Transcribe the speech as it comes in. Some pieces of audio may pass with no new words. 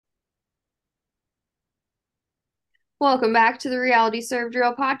Welcome back to the Reality Served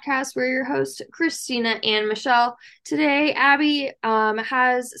Real podcast. We're your host, Christina and Michelle. Today, Abby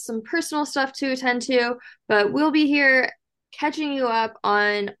has some personal stuff to attend to, but we'll be here catching you up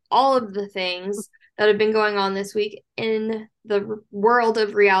on all of the things that have been going on this week in the world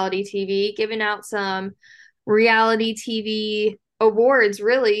of reality TV, giving out some reality TV awards,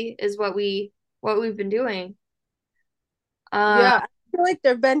 really, is what we've been doing. Uh, Yeah, I feel like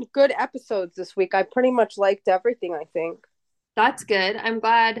there have been good episodes this week. I pretty much liked everything, I think. That's good. I'm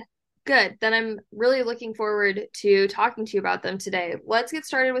glad. Good. Then I'm really looking forward to talking to you about them today. Let's get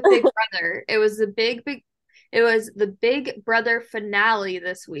started with Big Brother. It was the Big Brother finale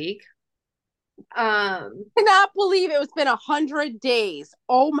this week. Um, Cannot believe it was been 100 days.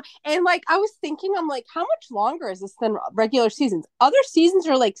 Oh my! And like I was thinking, I'm like, how much longer is this than regular seasons? Other seasons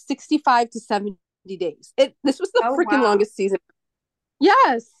are like 65 to 70 days. This was the oh freaking wow. longest season.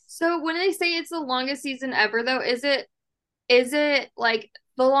 Yes. So when they say it's the longest season ever though, is it like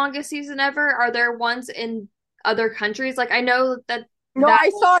the longest season ever? Are there ones in other countries? Like I know that No, that I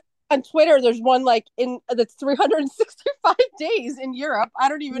saw on Twitter. There's one like in that's 365 days in Europe. I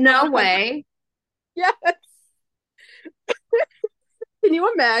don't even know no what country. way. Yes. Can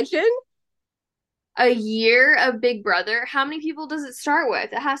you imagine? A year of Big Brother. How many people does it start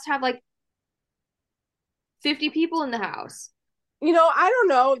with? It has to have like 50 people in the house. I don't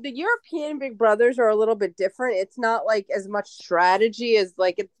know. The European Big Brothers are a little bit different. It's not like as much strategy as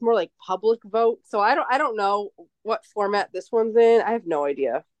like it's more like public vote. So I don't know what format this one's in. I have no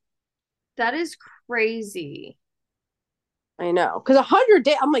idea. That is crazy. I know. Because 100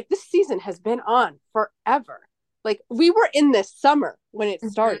 days, I'm like, this season has been on forever. Like we were in this summer when it Mhm.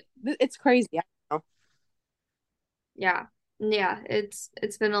 started. It's crazy. I don't know. Yeah. Yeah, it's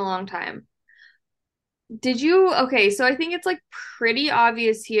been a long time. Did you okay, so I think it's like pretty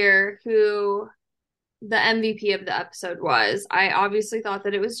obvious here who the MVP of the episode was. I obviously thought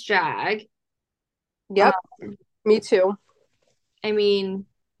that it was Jag. Yep, Um, me too. I mean,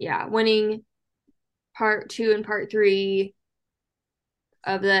 yeah, winning part two and part three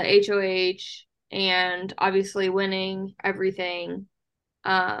of the HOH and obviously winning everything.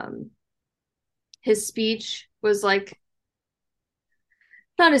 Um, his speech was like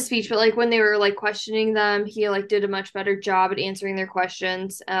not a speech, but like when they were like questioning them, he like did a much better job at answering their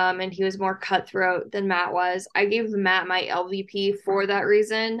questions. And he was more cutthroat than Matt was. I gave Matt my LVP for that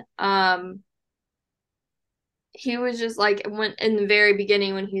reason. He was just like when in the very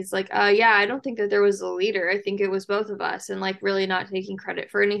beginning when he's like, yeah, I don't think that there was a leader. I think it was both of us, and like really not taking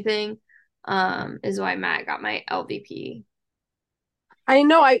credit for anything, is why Matt got my LVP. I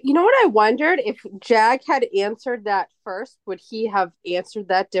know. You know what I wondered if Jag had answered that first, would he have answered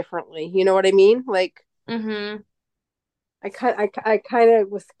that differently? You know what I mean? Like Mm-hmm. I kind of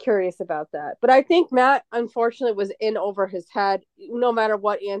was curious about that, but I think Matt unfortunately was in over his head. No matter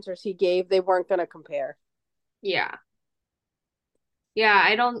what answers he gave, they weren't going to compare. Yeah. Yeah,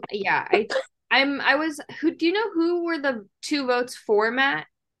 I don't yeah, I was who do you know who were the two votes for Matt?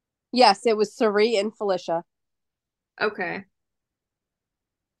 Yes, it was Suri and Felicia, Okay.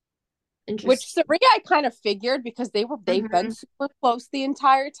 which Interesting. Suri I kind of figured because they've been Hmm. super close the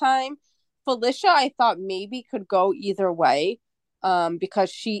entire time. Felicia I thought maybe could go either way,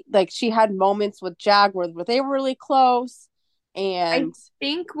 because she had moments with Jag where they were really close, I and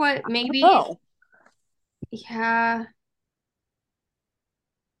think what I don't maybe know. yeah,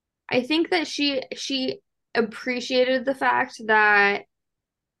 I think that she appreciated the fact that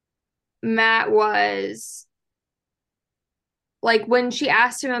Matt was like when she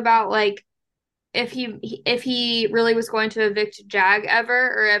asked him about like if he really was going to evict Jag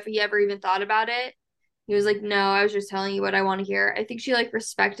ever or if he ever even thought about it. He was like, "No, I was just telling you what I want to hear." I think she like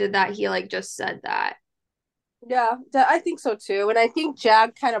respected that he like just said that. Yeah, I think so too, and I think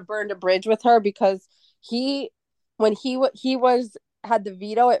Jag kind of burned a bridge with her because he, when he was had the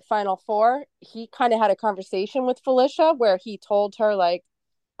veto at Final Four, he kind of had a conversation with Felicia where he told her like,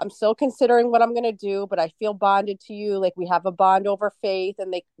 "I'm still considering what I'm gonna do, but I feel bonded to you. Like we have a bond over faith,"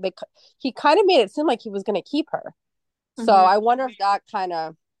 and they he kind of made it seem like he was gonna keep her. So Hmm. I wonder if that kind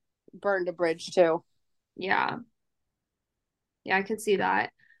of burned a bridge too. Yeah. Yeah, I could see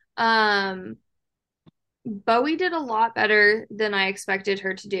that. Um, Bowie did a lot better than I expected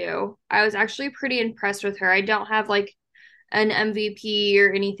her to do. I was actually pretty impressed with her. I don't have like an MVP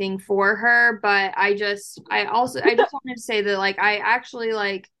or anything for her, but I just wanted to say that like I actually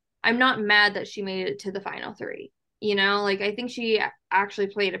like I'm not mad that she made it to the final three. You know, like I think she actually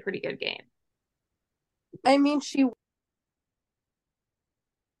played a pretty good game. I mean, she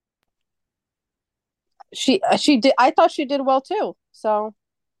did. I thought she did well too. So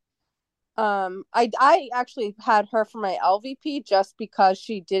I actually had her for my LVP just because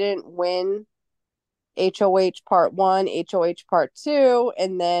she didn't win HOH part one, HOH part two,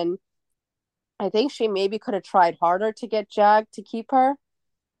 and then I think she maybe could have tried harder to get Jag to keep her.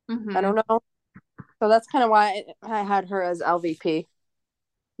 I Hmm. don't know. So that's kind of why I had her as LVP.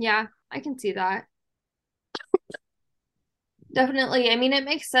 Yeah, I can see that. Definitely. I mean, it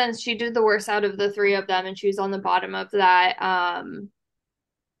makes sense. She did the worst out of the three of them, and she was on the bottom of that.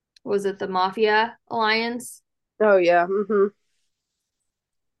 Was it the Mafia Alliance? Oh yeah.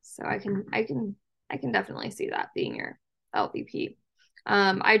 So I can definitely see that being your LVP.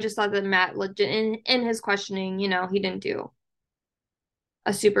 I just thought that Matt legit in his questioning, he didn't do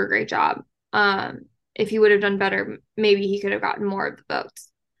a super great job. If he would have done better, maybe he could have gotten more of the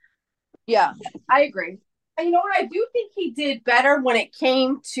votes. Yeah, I agree. And you know what? I do think he did better when it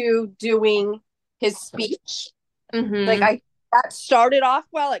came to doing his speech. Like Hmm. I that started off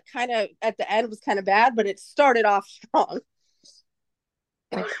well. It kind of at the end was kind of bad, but it started off strong.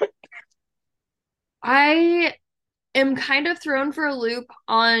 I am kind of thrown for a loop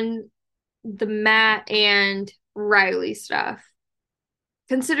on the Matt and Riley stuff,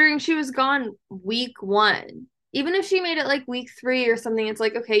 considering she was gone week one. Even if she made it like week three or something, it's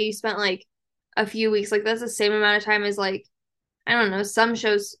like, okay, you spent like a few weeks. Like, that's the same amount of time as like, I don't know, some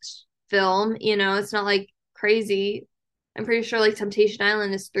shows film, it's not like crazy. I'm pretty sure like Temptation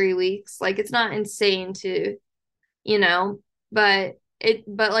Island is 3 weeks. Like, it's not insane to, you know, but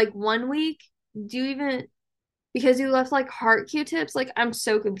like 1 week, do you even, because you left like heart Q-tips? Like, I'm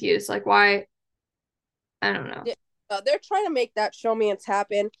so confused. Like, why? I don't know. Yeah, they're trying to make that showmance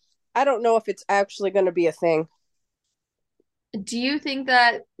happen. I don't know if it's actually going to be a thing. Do you think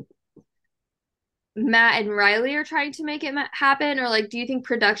that Matt and Riley are trying to make it happen, or like, do you think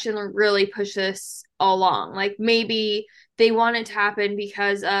production really push this along? Like, maybe they want it to happen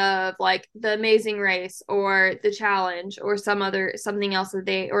because of like the Amazing Race or the challenge or something else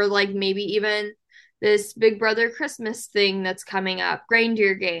that or like maybe even this Big Brother Christmas thing that's coming up,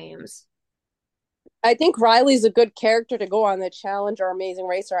 reindeer games. I think Riley's a good character to go on the challenge or Amazing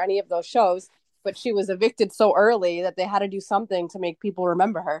Race or any of those shows, but she was evicted so early that they had to do something to make people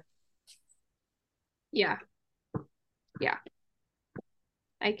remember her. Yeah, yeah,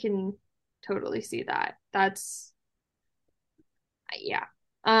 I can totally see that. That's yeah.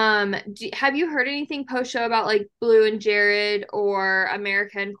 Have you heard anything post show about like Blue and Jared or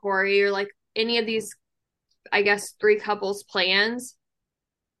America and Corey or like any of these, I guess, three couples plans?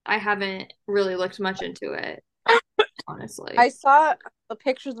 I haven't really looked much into it, I honestly. saw the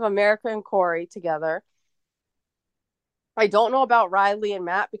pictures of America and Corey together. I don't know about Riley and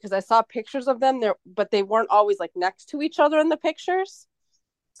Matt because I saw pictures of them there, but they weren't always like next to each other in the pictures.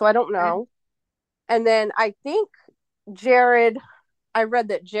 So I don't Okay. know. And then I think Jared, I read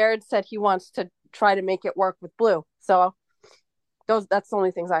that Jared said he wants to try to make it work with Blue. So that's the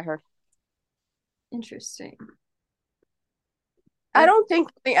only things I heard. Interesting. I That don't think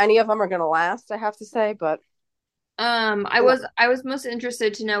really any of them are going to last, I have to say, but I was most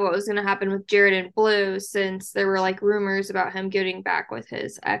interested to know what was going to happen with Jared and Blue since there were like rumors about him getting back with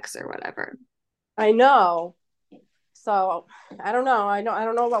his ex or whatever. I know. So I don't know. I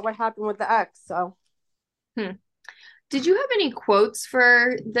don't know about what happened with the ex. So Hmm. Did you have any quotes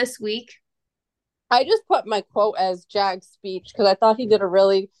for this week? I just put my quote as Jag's speech because I thought he did a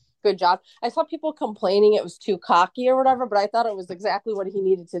really good job. I saw people complaining it was too cocky or whatever, but I thought it was exactly what he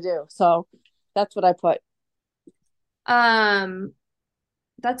needed to do. So that's what I put. Um,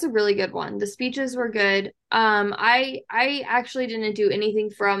 That's a really good one. The speeches were good. I actually didn't do anything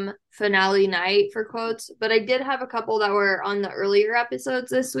from finale night for quotes, but I did have a couple that were on the earlier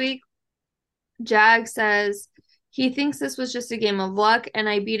episodes this week. Jag says he thinks this was just a game of luck and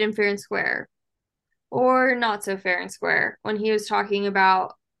I beat him fair and square. Or not so fair and square when he was talking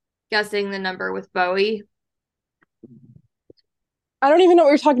about guessing the number with Bowie. I don't even know what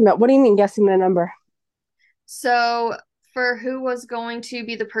you're talking about. What do you mean guessing the number? So for who was going to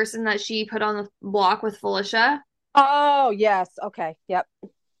be the person that she put on the block with Felicia, Oh, yes. Okay. Yep.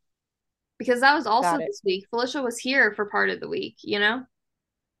 because that was also Got it. this week. Felicia was here for part of the week.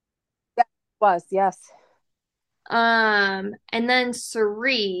 That was, yes. And then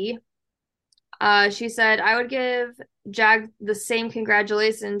Sari, she said, I would give Jag the same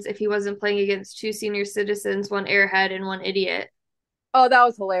congratulations if he wasn't playing against two senior citizens, one airhead and one idiot. Oh, that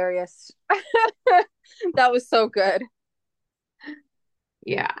was hilarious. That was so good.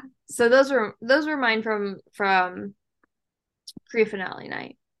 Yeah. So those were mine from pre-finale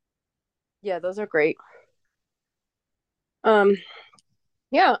night. Yeah, those are great. Um,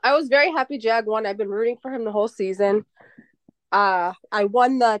 yeah, I was very happy Jag won. I've been rooting for him the whole season. I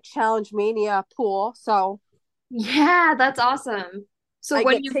won the Challenge Mania pool, so Yeah, that's awesome. So I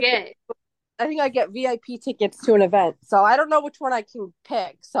what do get you tickets. get? I think I get VIP tickets to an event. So I don't know which one I can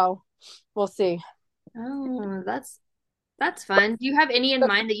pick. So we'll see. Oh, that's fun. Do you have any in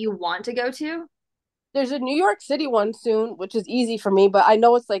mind that you want to go to? There's a New York City one soon, which is easy for me, but I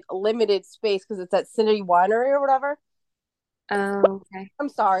know it's like a limited space because it's at City Winery or whatever. Oh, okay. I'm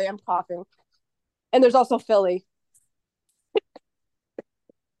sorry, I'm coughing. And there's also Philly.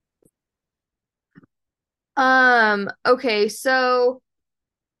 Okay, so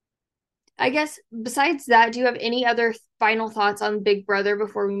I guess besides that, do you have any other final thoughts on Big Brother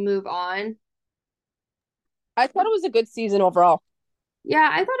before we move on? I thought it was a good season overall. Yeah,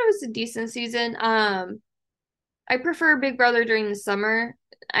 I thought it was a decent season. I prefer Big Brother during the summer.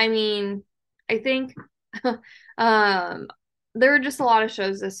 I mean, I think um there were just a lot of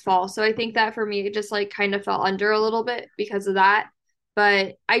shows this fall. So I think that for me it just like kind of fell under a little bit because of that.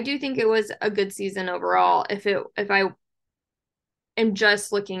 But I do think it was a good season overall if I am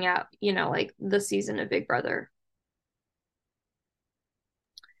just looking at, like the season of Big Brother.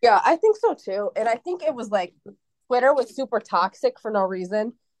 Yeah, I think so too. And I think it was like Twitter was super toxic for no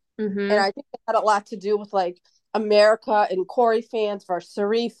reason. And Mm-hmm. I think it had a lot to do with like America and Corey fans versus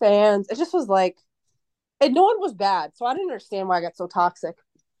Suri fans. It just was like, and no one was bad. So I didn't understand why I got so toxic.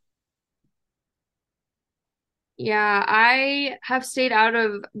 Yeah, I have stayed out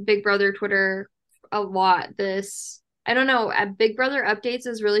of Big Brother Twitter a lot. I don't know, at Big Brother Updates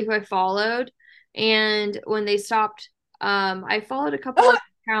is really who I followed. And when they stopped, I followed a couple of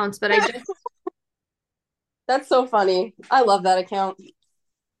accounts, but That's so funny. I love that account.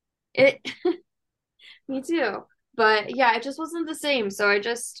 it, me too. But yeah, it just wasn't the same. So I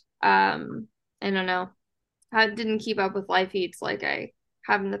don't know. I didn't keep up with live feeds like I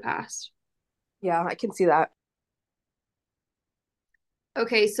have in the past. Yeah, I can see that.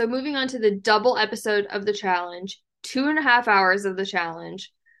 Okay, so moving on to the double episode of the challenge, 2.5 hours of the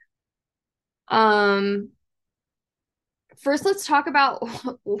challenge. Um, First, let's talk about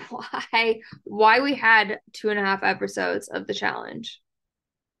why we had 2.5 episodes of the challenge.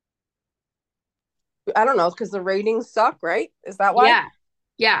 I don't know because the ratings suck, right? Is that why? Yeah,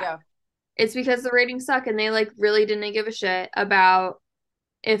 yeah. Yeah. It's because the ratings suck and they like really didn't give a shit about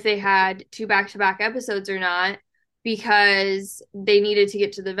if they had two back-to-back episodes or not because they needed to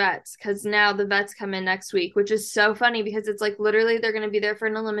get to the vets because now the vets come in next week, which is so funny because it's like literally they're going to be there for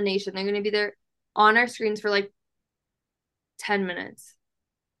an elimination. They're going to be there on our screens for like 10 minutes.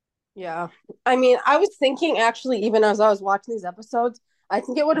 Yeah. I mean, I was thinking actually, even as I was watching these episodes, I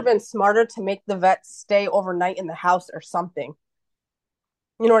think it would have been smarter to make the vets stay overnight in the house or something.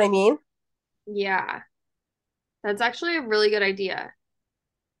 You know what I mean? Yeah, that's actually a really good idea.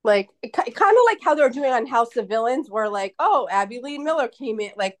 Like, kind of like how they're doing on House of Villains, where like, oh, Abby Lee Miller came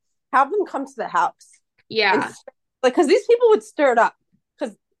in, like, have them come to the house. And Yeah. like, because these people would stir it up.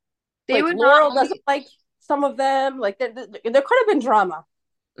 Because They like would not Laurel doesn't only like some of them. Like, there could have been drama.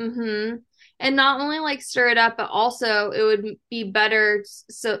 mm-hmm. And not only like stir it up, but also it would be better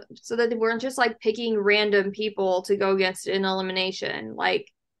so that they weren't just like picking random people to go against an elimination. Like,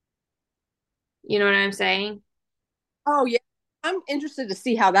 you know what I'm saying? Oh yeah, I'm interested to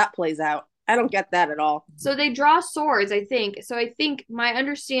see how that plays out. I don't get that at all. So they draw swords, I think. So I think my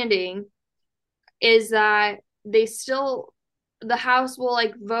understanding is that the House will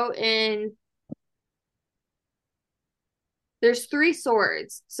like vote in. There's three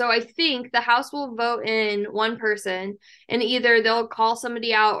swords. So I think the House will vote in one person and either they'll call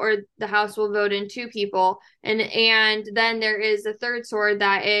somebody out or the House will vote in two people. And then there is a third sword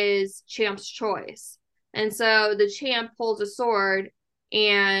that is champ's choice. And so the champ pulls a sword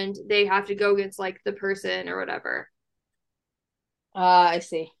and they have to go against like the person or whatever, I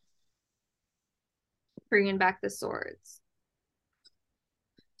see. bringing back the swords.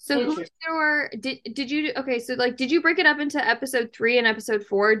 So who Interesting. did you okay, so like did you break it up into episode 3 and episode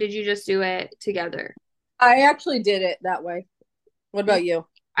 4? Or did you just do it together? I actually did it that way. What about you?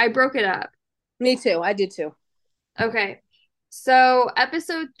 I broke it up. Me too. I did too. Okay. So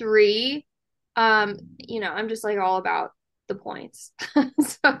episode 3, I'm just like all about the points.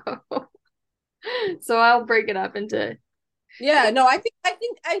 So so I'll break it up into Yeah, no, I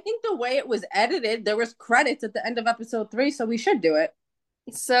think the way it was edited, there was credits at the end of episode 3, so we should do it.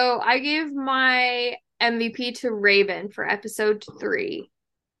 so I gave my MVP to Raven for episode 3.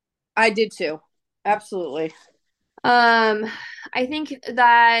 I did too. Absolutely. Um, I think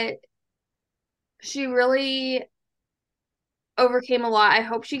that she really overcame a lot. I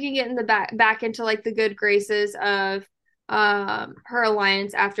hope she can get in the back into like the good graces of her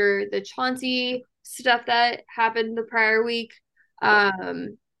alliance after the Chauncey stuff that happened the prior week.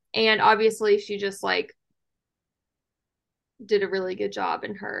 Um, and obviously she just like did a really good job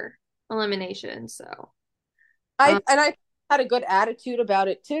in her elimination. So, I had a good attitude about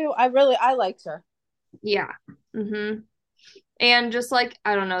it too. I liked her. yeah. hmm And just like,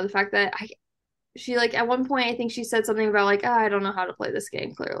 I don't know, the fact that she like at one point I think she said something about like, oh, I don't know how to play this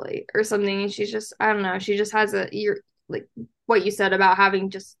game clearly or something. And she's just, I don't know, she just has a you're like what you said about having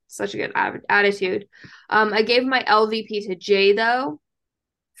just such a good attitude. I gave my LVP to Jay though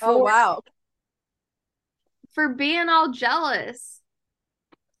Oh for wow. being all jealous.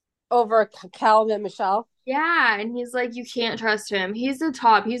 Over Calvin and Michelle. Yeah, and he's like, you can't trust him. He's the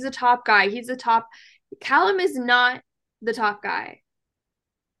top. He's the top guy. He's the top. Callum is not the top guy.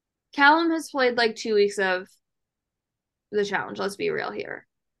 Callum has played like 2 weeks of the challenge. Let's be real here.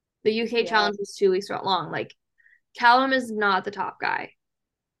 The UK Yeah. challenge was 2 weeks long. Like Callum is not the top guy.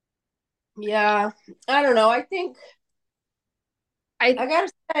 Yeah. I don't know. I think I I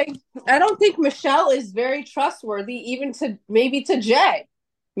gotta say, I don't think Michelle is very trustworthy, even to maybe to Jay.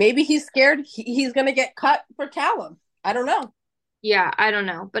 Maybe he's scared he's gonna get cut for Callum. I don't know. Yeah, I don't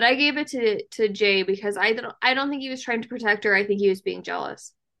know, but I gave it to Jay because I don't think he was trying to protect her. I think he was being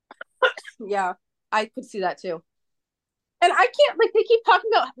jealous. Yeah, I could see that too. And I can't like they keep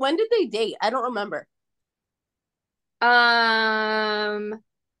talking about when did they date? I don't remember. Um,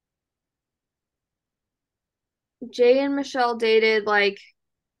 Jay and Michelle dated like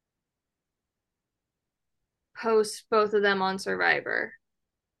post both of them on Survivor.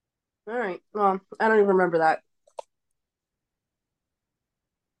 All right. Well, I don't even remember that.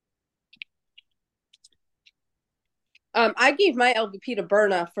 I gave my LVP to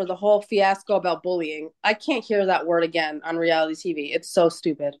Berna for the whole fiasco about bullying. I can't hear that word again on reality TV. It's so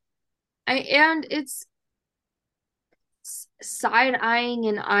stupid. And it's side eyeing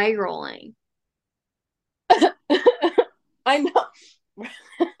and eye rolling. I know.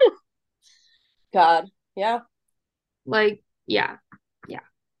 God. Yeah. Like, yeah, yeah.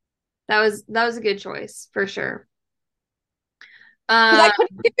 That was a good choice for sure. Because I Uh,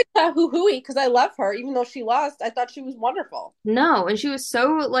 couldn't give it to Huhui because I love her, even though she lost. I thought she was wonderful. no, and she was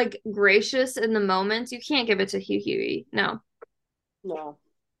so like gracious in the moments. You can't give it to Hugh Huey. No. No.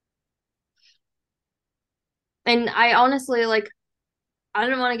 And I honestly like I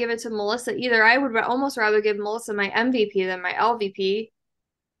didn't want to give it to Melissa either. I would almost rather give Melissa my MVP than my LVP.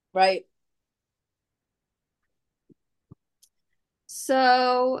 Right.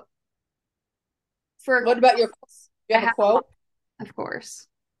 So for What about your quotes, you I have a have a lot, quote? of course.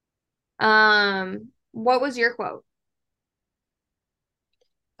 What was your quote?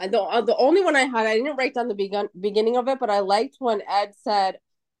 The only one I had, I didn't write down the beginning of it, but I liked when Ed said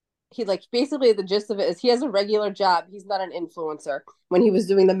he like basically the gist of it is he has a regular job. He's not an influencer when he was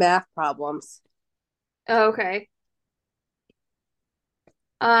doing the math problems. Oh, okay.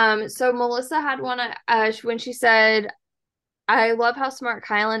 So Melissa had one when she said, "I love how smart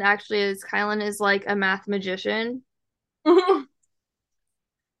Kylan actually is. Kylan is like a math magician."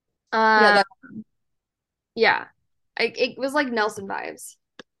 Yeah, Uh, that yeah, it was like Nelson vibes.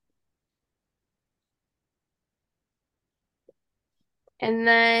 And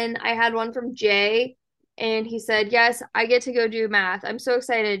then I had one from Jay, and he said, "Yes, I get to go do math. I'm so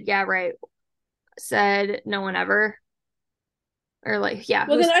excited." Yeah, right. Said no one ever, or like, yeah,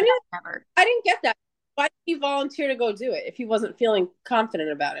 well who then said that ever? I didn't get that. Why did he volunteer to go do it if he wasn't feeling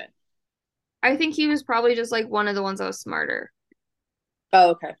confident about it? I think he was probably just like one of the ones that was smarter,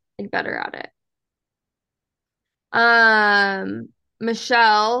 Oh, okay. like better at it.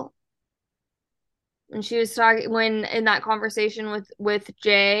 Michelle, when she was talking, when in that conversation with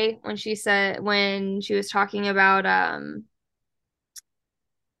Jay, when she said when she was talking about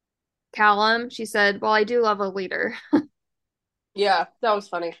Callum, she said, "Well, I do love a leader." Yeah, that was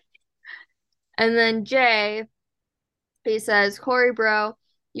funny. And then Jay, he says, "Corey, bro,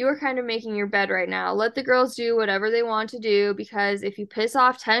 you are kind of making your bed right now. Let the girls do whatever they want to do because if you piss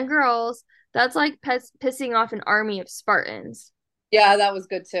off 10 girls, that's like pissing off an army of Spartans." Yeah, that was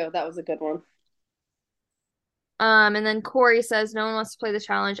good too. That was a good one. And then Corey says, "No one wants to play the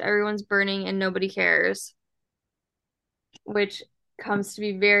challenge. Everyone's burning and nobody cares," which comes to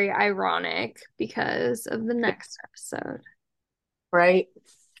be very ironic because of the next episode. Right.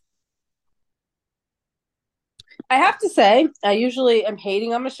 I have to say, I usually am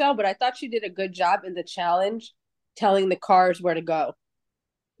hating on Michelle, but I thought she did a good job in the challenge telling the cars where to go.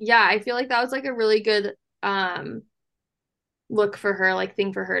 Yeah, I feel like that was like a really good look for her, like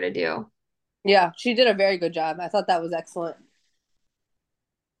thing for her to do. Yeah, she did a very good job. I thought that was excellent.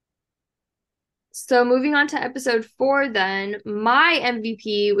 So moving on to episode 4, then my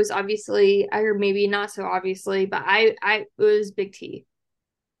MVP was obviously, or maybe not so obviously, but I it was Big T.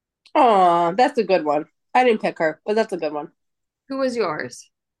 Oh, that's a good one. I didn't pick her, but that's a good one. Who was yours?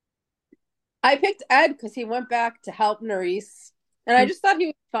 I picked Ed because he went back to help Nerys, and I just thought he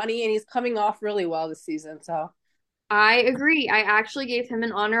was funny, and he's coming off really well this season. So I agree. I actually gave him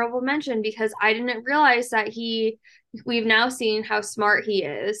an honorable mention because I didn't realize that we've now seen how smart he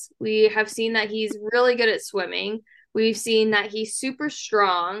is. We have seen that he's really good at swimming. We've seen that he's super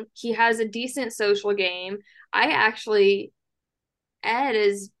strong. He has a decent social game. I actually, Ed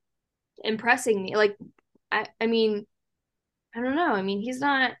is impressing me. Like, I mean, I don't know. I mean, he's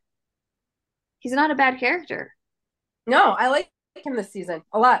not a bad character. no, I like him this season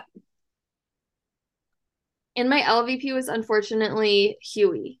a lot. And my LVP was unfortunately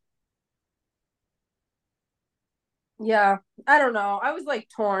Huey. Yeah, I don't know. I was like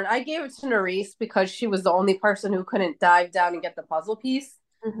torn. I gave it to Nerys because she was the only person who couldn't dive down and get the puzzle piece.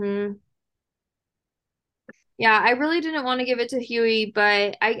 Hmm. Yeah, I really didn't want to give it to Huey,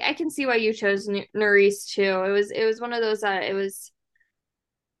 but I can see why you chose Nerys too. It was one of those that it was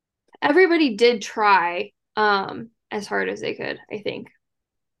everybody did try as hard as they could, I think.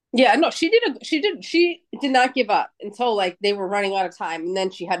 Yeah, no, she did not give up until like they were running out of time, and then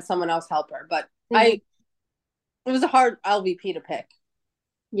she had someone else help her. But Hmm. it was a hard LVP to pick.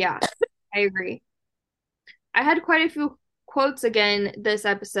 Yeah, I agree. I had quite a few quotes again this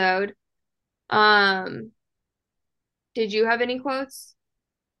episode. Um, did you have any quotes?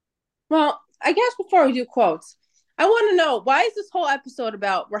 Well, I guess before we do quotes, I want to know why is this whole episode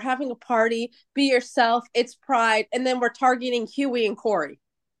about we're having a party, be yourself, it's pride, and then we're targeting Huey and Corey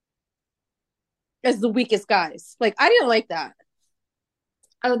as the weakest guys. Like I didn't like that.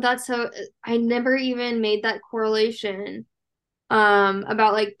 Oh, that's so I never even made that correlation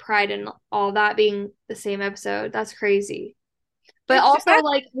about like Pride and all that being the same episode. That's crazy. But also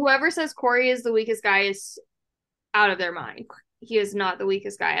like whoever says Corey is the weakest guy is out of their mind. He is not the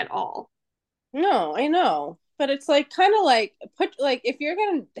weakest guy at all. No, I know. But it's like kind of like put like if you're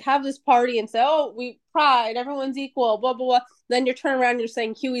gonna have this party and say, "Oh, we pride, everyone's equal," blah blah blah, then you turn around and you're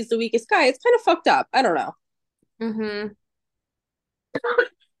saying Huey's the weakest guy. It's kind of fucked up. I don't know. Mm-hmm.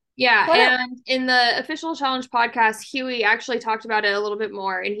 Yeah, Whatever. and in the official challenge podcast, Huey actually talked about it a little bit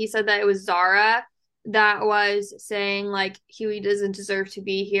more, and he said that it was Zara that was saying like Huey doesn't deserve to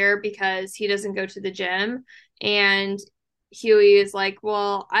be here because he doesn't go to the gym, and Huey is like,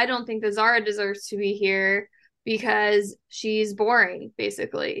 well, I don't think that Zara deserves to be here because she's boring,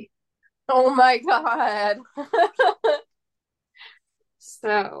 basically. Oh my god.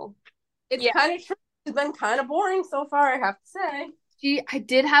 So, It's yeah, kind of true. It's been kind of boring so far, I have to say. I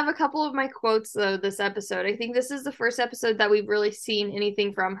did have a couple of my quotes though this episode. I think this is the first episode that we've really seen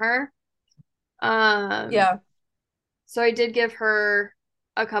anything from her. Um, Yeah. So I did give her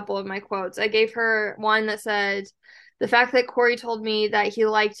a couple of my quotes. I gave her one that said, the fact that Corey told me that he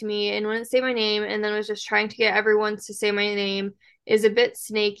liked me and wouldn't say my name and then was just trying to get everyone to say my name is a bit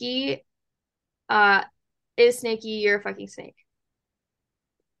snaky. Uh, is snaky, you're a fucking snake.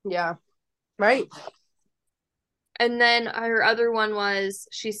 Yeah. Right. And then her other one was,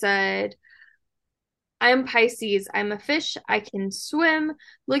 she said, I'm Pisces. I'm a fish. I can swim.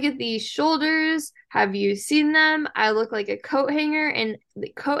 Look at these shoulders. Have you seen them? I look like a coat hanger, and the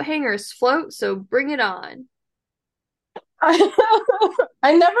coat hangers float, so bring it on.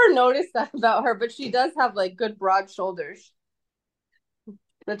 I never noticed that about her, but she does have like good broad shoulders.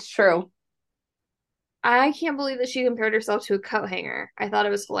 That's true. I can't believe that she compared herself to a coat hanger. I thought it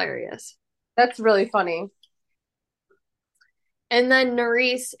was hilarious. That's really funny. And then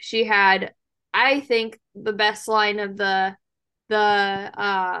Nerys, she had, I think, the best line of the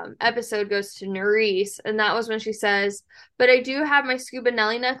episode goes to Nerys, and that was when she says, "But I do have my scuba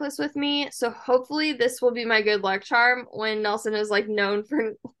Nelly necklace with me, so hopefully this will be my good luck charm." When Nelson is like known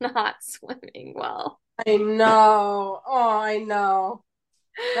for not swimming well. I know. Oh, I know.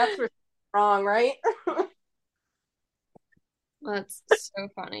 That's for wrong, right? That's so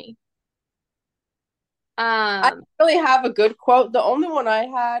funny. I Um, really have a good quote. The only one I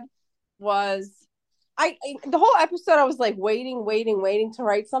had was the whole episode I was like waiting to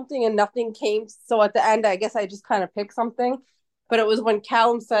write something and nothing came. So at the end, I guess I just kind of picked something. But it was when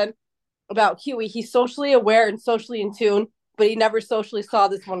Callum said about Huey, he's socially aware and socially in tune, but he never socially saw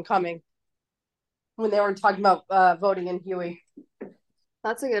this one coming when they were talking about voting in Huey.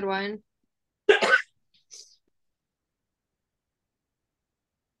 that's a good one.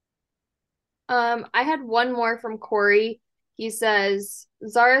 I had one more from Corey. He says,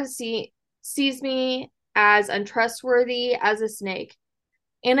 sees me as untrustworthy as a snake.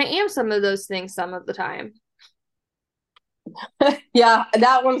 And I am some of those things some of the time. Yeah,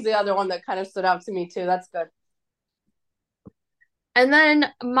 that one's the other one that kind of stood out to me too. That's good. And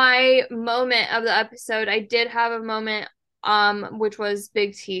then my moment of the episode, I did have a moment, which was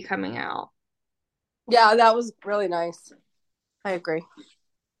Big T coming out. Yeah, that was really nice. I agree.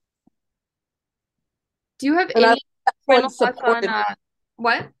 Do you have And I any everyone final thoughts on supported.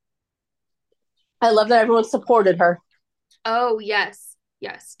 what? I love that everyone supported her. Oh, yes.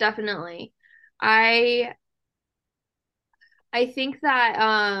 Yes, definitely. I I think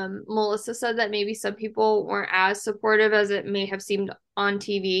that Melissa said that maybe some people weren't as supportive as it may have seemed on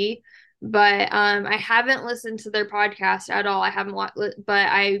TV, but I haven't listened to their podcast at all. I haven't watched, but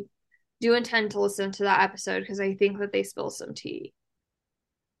I do intend to listen to that episode because I think that they spill some tea.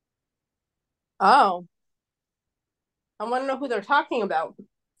 Oh, I want to know who they're talking about.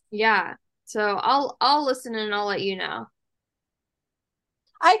 Yeah. So I'll listen and I'll let you know.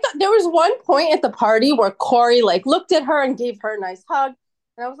 I thought there was one point at the party where Corey like looked at her and gave her a nice hug.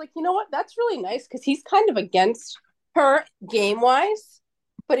 And I was like, you know what? That's really nice because he's kind of against her game wise,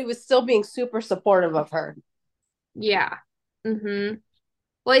 but he was still being super supportive of her. Yeah. Mm-hmm.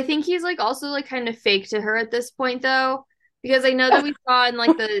 Well, I think he's like also like kind of fake to her at this point though, because I know that we saw in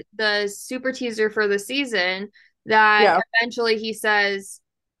like the super teaser for the season that Yeah. eventually he says,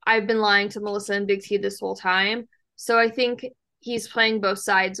 I've been lying to Melissa and Big T this whole time. So I think he's playing both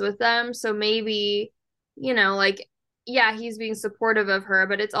sides with them. So maybe, like yeah, he's being supportive of her,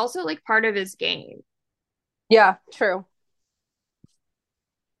 but it's also like part of his game. Yeah, true.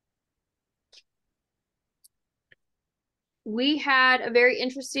 We had a very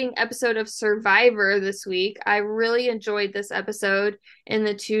interesting episode of Survivor this week. I really enjoyed this episode in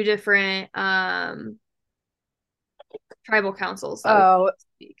the two different tribal councils that we Oh,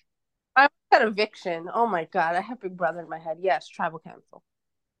 speak. I got eviction. Oh my God. I have Big Brother in my head. Yes, tribal council.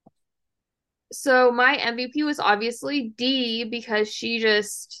 So my MVP was obviously D because she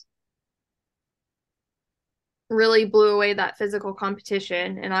just really blew away that physical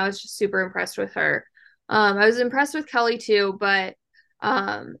competition and I was just super impressed with her. I was impressed with Kelly too, but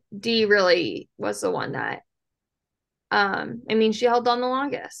D really was the one that I mean she held on the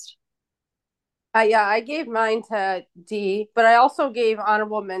longest. Yeah, I gave mine to D, but I also gave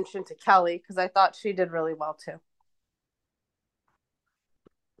honorable mention to Kelly because I thought she did really well too.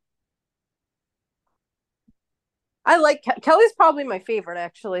 I like Kelly's probably my favorite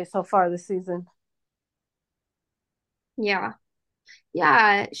actually so far this season. Yeah.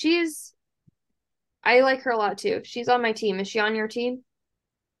 Yeah, I like her a lot too. She's on my team. Is she on your team?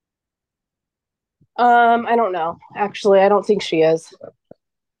 I don't know. Actually, I don't think she is.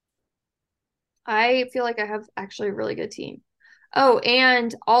 I feel like I have actually a really good team. Oh,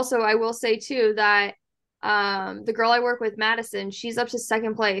 and also I will say too that the girl I work with, Madison, she's up to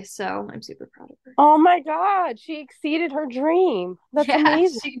second place, so I'm super proud of her. Oh my God, she exceeded her dream. That's Yeah,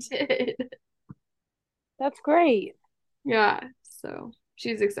 amazing. she did. That's great. Yeah, so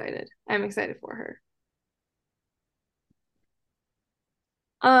she's excited. I'm excited for her.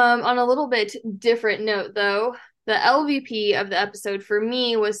 On a little bit different note though, the LVP of the episode for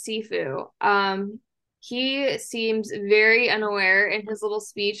me was Sifu. He seems very unaware in his little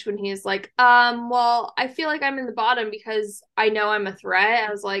speech when he's like, well, I feel like I'm in the bottom because I know I'm a threat.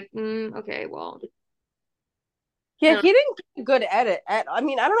 I was like, okay, well, Yeah, I don't, he didn't get a good edit. I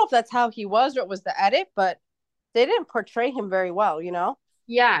mean, I don't know if that's how he was or it was the edit, but they didn't portray him very well, you know?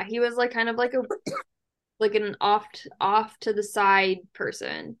 yeah, he was like kind of like an off to the side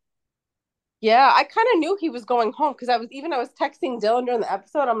person. Yeah, I kind of knew he was going home because I was texting Dylan during the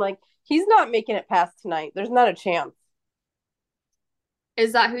episode. I'm like, he's not making it past tonight. There's not a chance.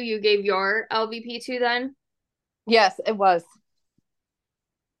 Is that who you gave your LVP to then? Yes, it was.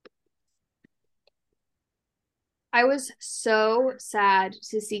 I was so sad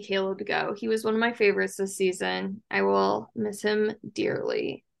to see Caleb go. He was one of my favorites this season. I will miss him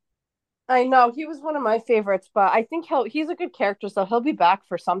dearly. I know he was one of my favorites, but I think he's a good character, so he'll be back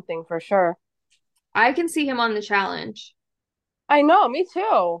for something for sure. I can see him on the challenge. I know, me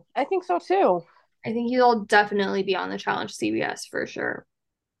too. I think so too. I think he'll definitely be on the challenge CBS for sure.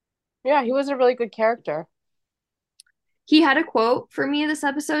 Yeah, he was a really good character. He had a quote for me this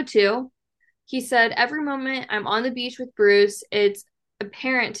episode too. He said, every moment I'm on the beach with Bruce, it's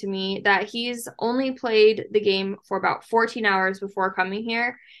apparent to me that he's only played the game for about 14 hours before coming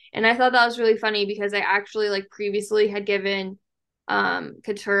here. And I thought that was really funny because I actually like previously had given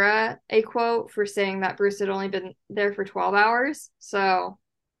Katura a quote for saying that Bruce had only been there for 12 hours. So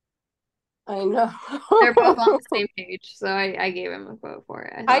I know. They're both on the same page, so I gave him a quote for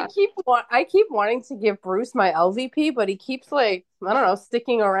it. I thought I keep wanting to give Bruce my LVP, but he keeps like, I don't know,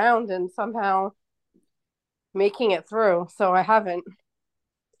 sticking around and somehow making it through. So I haven't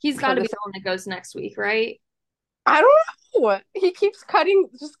he's got for to be this. the one that goes next week, right? I don't know. He keeps cutting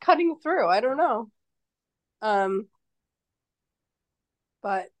through. I don't know. Um,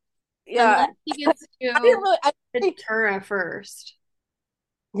 but yeah, Unless he gets I didn't to really. I think Katura first.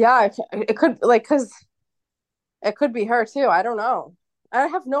 yeah, it could like because it could be her too. I don't know. I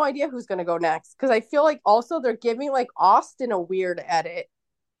have no idea who's gonna go next because I feel like also they're giving like Austin a weird edit.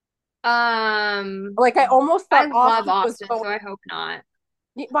 Um, Like I almost I thought love Austin was Austin, going. so I hope not.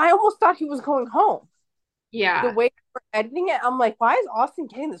 I almost thought he was going home. The Yeah. way we're editing it, I'm like, why is Austin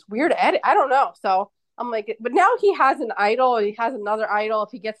getting this weird edit? I don't know. So I'm like, but now he has an idol. He has another idol if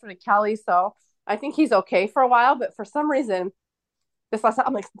he gets rid of Kelly. So I think he's okay for a while. But for some reason, this last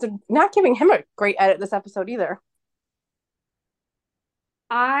I'm like, they're not giving him a great edit this episode either.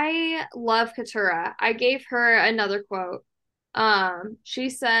 I love Katura. I gave her another quote. She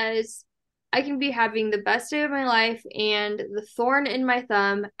says, I can be having the best day of my life, and the thorn in my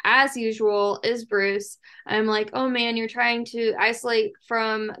thumb, as usual, is Bruce. I'm like, oh man, you're trying to isolate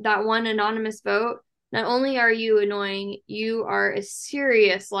from that one anonymous vote. Not only are you annoying, you are a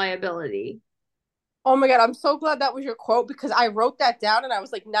serious liability. Oh my god, I'm so glad that was your quote because I wrote that down and I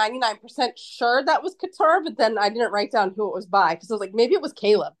was like 99% sure that was Couture, but then I didn't write down who it was by because I was like, maybe it was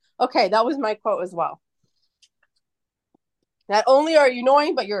Caleb. Okay, that was my quote as well. Not only are you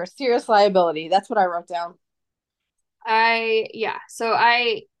annoying, but you're a serious liability. That's what I wrote down. Yeah, so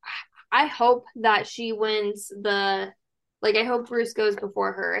I hope that she wins I hope Bruce goes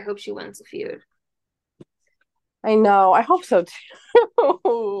before her. I hope she wins the feud. I know. I hope so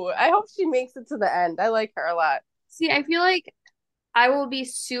too. I hope she makes it to the end. I like her a lot. See, I feel like I will be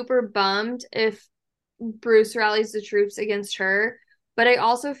super bummed if Bruce rallies the troops against her, but I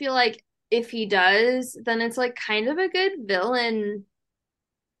also feel like if he does, then it's like kind of a good villain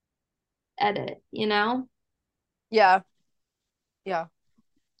edit, you know? Yeah. Yeah.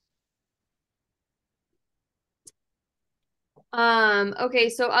 Okay,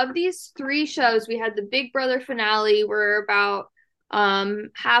 so of these three shows, we had the Big Brother finale. We're about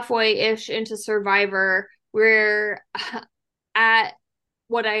halfway-ish into Survivor. We're at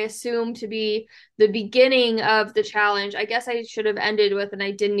what I assume to be the beginning of the challenge. I guess I should have ended with, and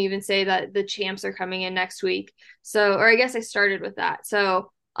I didn't even say that the champs are coming in next week. So, or I guess I started with that.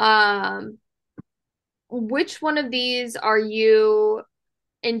 So, which one of these are you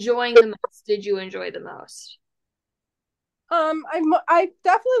enjoying the most? Did you enjoy the most? I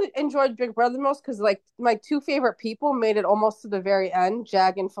definitely enjoyed Big Brother most because like my two favorite people made it almost to the very end,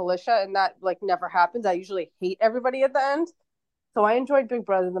 Jag and Felicia, and that like never happens. I usually hate everybody at the end. So I enjoyed Big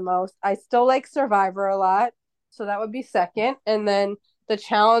Brother the most. I still like Survivor a lot. So that would be second. And then the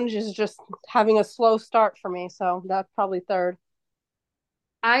challenge is just having a slow start for me. So that's probably third.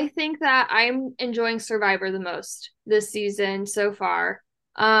 I think that I'm enjoying Survivor the most this season so far.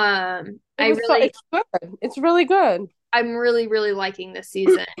 It was so it's good. It's really good. I'm really liking this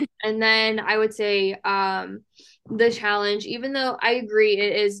season. And then I would say the challenge, even though I agree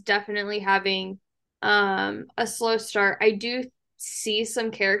it is definitely having a slow start, I do see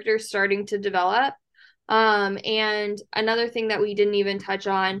some characters starting to develop. And another thing that we didn't even touch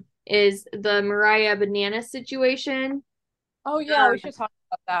on is the Mariah banana situation. Oh yeah, we should talk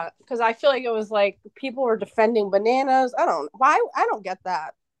about that because I feel like it was like people were defending bananas. I don't why I don't get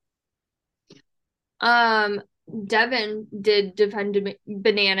that. Um, Devin did defend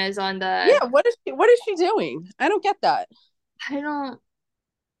bananas on the. Yeah, what is she doing? I don't get that. I don't.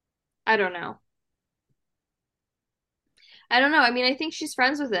 I don't know. I don't know. I mean, I think she's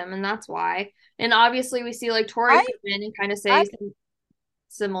friends with him, and that's why. And obviously, we see like Tori I come in and kind of I say something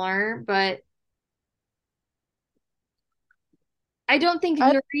similar, but I don't think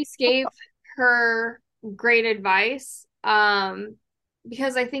I Nerys gave her great advice.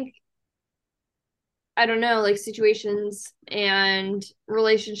 Because I think I don't know, like situations and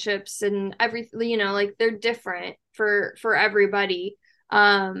relationships and everything, like they're different for everybody.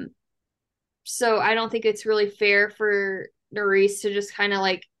 Um, so I don't think it's really fair for Nerys to just kind of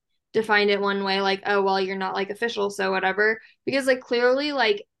like define it one way, like, oh well, you're not like official, so whatever. Because like clearly,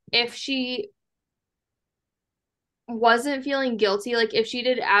 like if she wasn't feeling guilty, like if she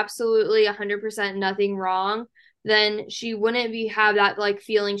did absolutely 100% nothing wrong, then she wouldn't be have that like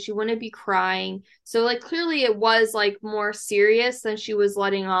feeling. She wouldn't be crying. So like clearly it was like more serious than she was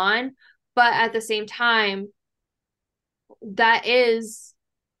letting on. But at the same time, that is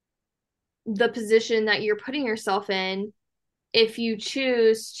the position that you're putting yourself in if you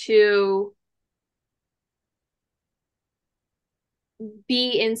choose to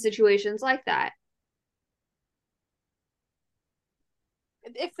be in situations like that.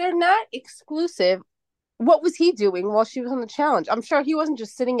 If they're not exclusive, what was he doing while she was on the challenge? I'm sure he wasn't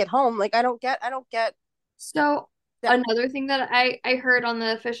just sitting at home. Like I don't get So that. another thing that I heard on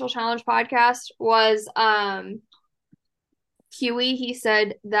the official challenge podcast was Huey, he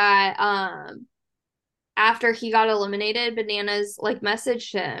said that after he got eliminated, Bananas like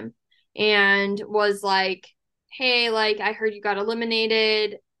messaged him and was like, "Hey, like I heard you got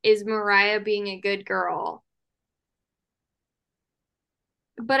eliminated. Is Mariah being a good girl?"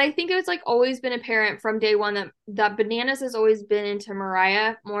 But I think it's like always been apparent from day one that Bananas has always been into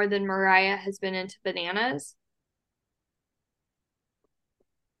Mariah more than Mariah has been into Bananas.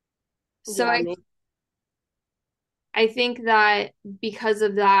 So Yeah, I maybe. I think that because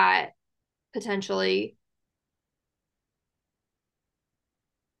of that, potentially,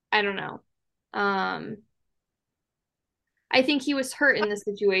 I don't know. Um, I think he was hurt in this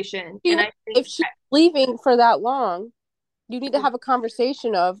situation, and I think If she's leaving for that long, you need to have a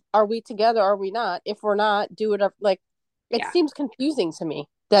conversation of, are we together, are we not? If we're not, do it. Like, it yeah. seems confusing to me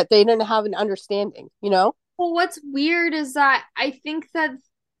that they didn't have an understanding, you know? Well, what's weird is that I think that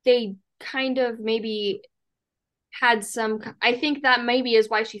they kind of maybe had some I think that maybe is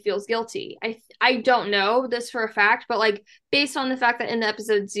why she feels guilty. I don't know this for a fact, but like based on the fact that in the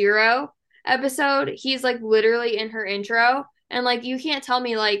episode 0 episode, he's like literally in her intro and like you can't tell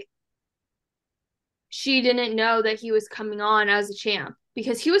me like she didn't know that he was coming on as a champ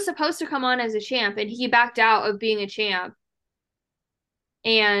because he was supposed to come on as a champ and he backed out of being a champ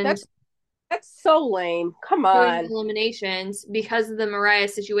and That's that's so lame. Come doing on. eliminations because of the Mariah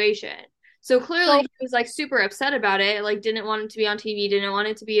situation. So clearly So he was like super upset about it, like didn't want it to be on TV, didn't want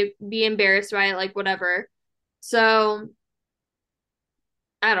it to be embarrassed by it, like whatever. So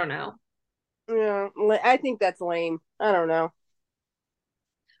I don't know. yeah, I think that's lame. I don't know.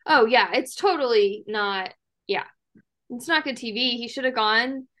 Oh yeah, it's totally not. Yeah, it's not good TV. He should have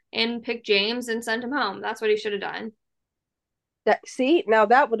gone and picked James and sent him home. That's what he should have done. That see, now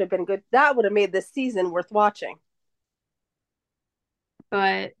that would have been good. That would have made this season worth watching.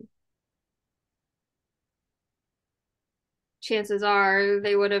 But chances are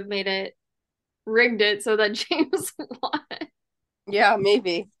they would have made it rigged it so that James won. Yeah,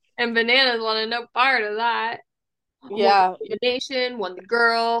 maybe. And Bananas wanted no part of that. Won Yeah. the nation, won the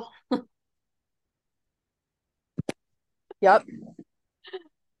girl. Yep.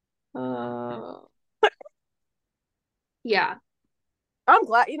 Uh, yeah, I'm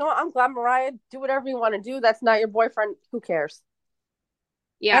glad. You know what? I'm glad, Mariah. Do whatever you want to do. That's not your boyfriend. Who cares?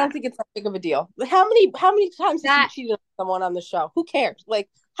 I yeah. don't think it's that big of a deal. How many times has he That, cheated on someone on the show? Who cares? Like,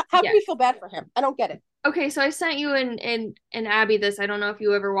 how can yes. we feel bad for him? I don't get it. Okay, so I sent you and Abby this. I don't know if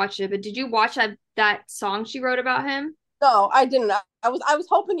you ever watched it, but did you watch that song she wrote about him? No, I didn't. I was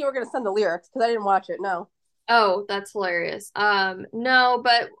hoping you were going to send the lyrics because I didn't watch it. No. Oh, that's hilarious. No,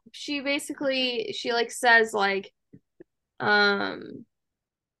 but she like says like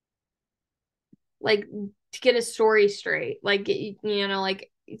to get a story straight. Like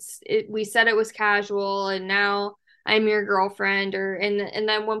like we said it was casual and now I'm your girlfriend or and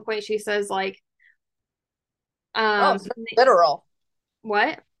then one point she says like Oh, um it's very literal.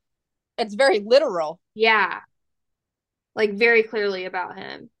 what? It's very literal. Yeah, like very clearly about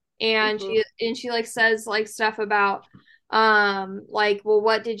him. And Hmm. she like says like stuff about like well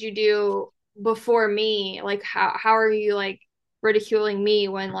what did you do before me? Like how are you like ridiculing me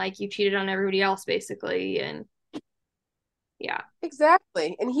when like you cheated on everybody else basically and yeah.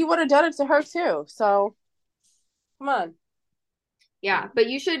 Exactly, and he would have done it to her too. So come on. Yeah, but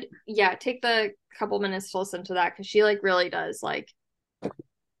you should yeah, take the couple minutes to listen to that cuz she like really does like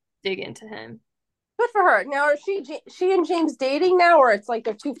dig into him. Good for her. Now, are she and James dating now, or it's like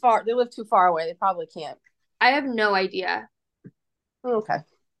they're too far? They live too far away. They probably can't. I have no idea. Okay.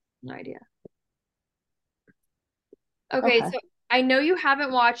 No idea. Okay, Okay. so I know you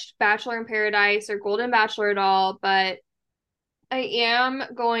haven't watched Bachelor in Paradise or Golden Bachelor at all, but I am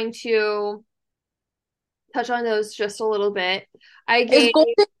going to touch on those just a little bit. I Is gave,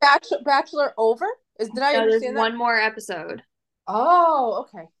 Golden Bachelor over? Did I no, there's understand that? one more episode. Oh,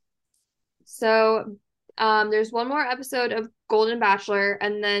 okay. So, there's one more episode of Golden Bachelor,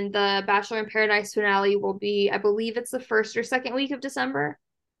 and then the Bachelor in Paradise finale will be, I believe it's the first or second week of December.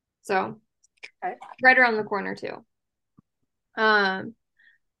 So, Okay. right around the corner too. Um,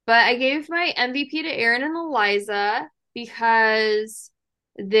 but I gave my MVP to Aaron and Eliza because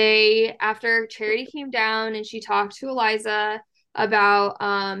after Charity came down and she talked to Eliza about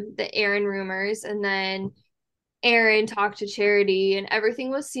the Aaron rumors, and then Aaron talked to Charity, and everything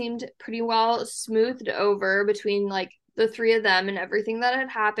was seemed pretty well smoothed over between like the three of them and everything that had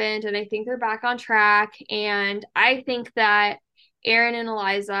happened. And I think they're back on track. And I think that Aaron and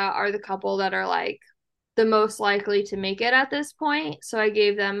Eliza are the couple that are like the most likely to make it at this point. So I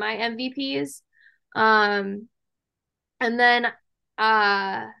gave them my MVPs. Um, and then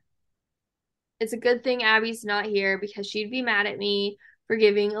uh it's a good thing Abby's not here because she'd be mad at me for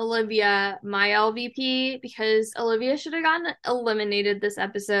giving Olivia my LVP because Olivia should have gotten eliminated this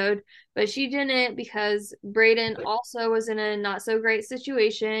episode, but she didn't because Brayden also was in a not so great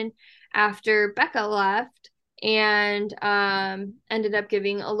situation after Becca left and ended up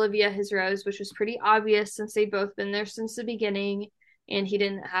giving Olivia his rose, which was pretty obvious since they'd both been there since the beginning and he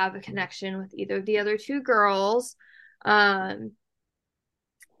didn't have a connection with either of the other two girls. Um,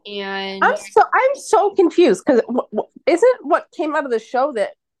 and I'm so confused because isn't what came out of the show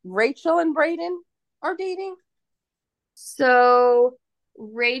that Rachel and Brayden are dating? So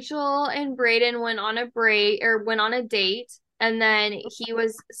Rachel and Brayden went on a break or went on a date, and then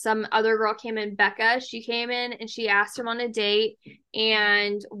some other girl came in, Becca. She came in and she asked him on a date,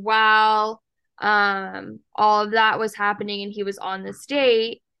 and while all of that was happening and he was on this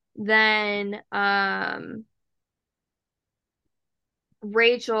date, then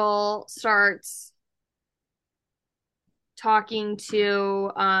Rachel starts talking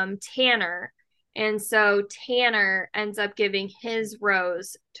to Tanner. And so Tanner ends up giving his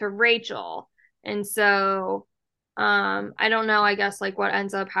rose to Rachel. And so I don't know, I guess like what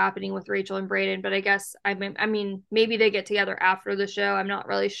ends up happening with Rachel and Brayden, but I mean maybe they get together after the show. I'm not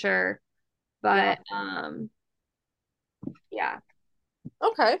really sure. Yeah. But yeah.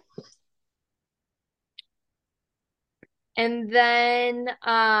 Okay. And then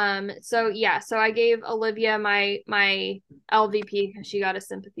so yeah, so I gave Olivia my LVP because she got a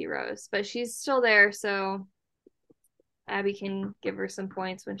sympathy rose, but she's still there, so Abby can give her some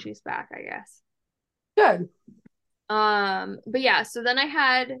points when she's back, I guess. Good. But yeah, so then I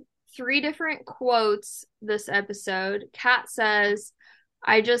had three different quotes this episode. Kat says,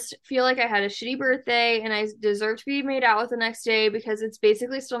 I just feel like I had a shitty birthday and I deserve to be made out with the next day because it's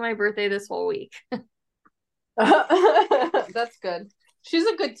basically still my birthday this whole week. That's good. She's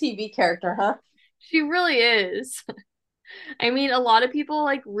a good TV character, huh? She really is. I mean, a lot of people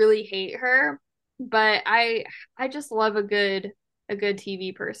like really hate her, but I just love a good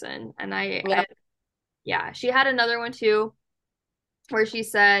TV person. And Yeah. yeah, she had another one too where she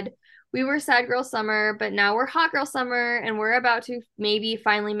said, "We were sad girl summer, but now we're hot girl summer and we're about to maybe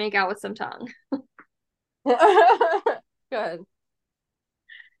finally make out with some tongue." Good.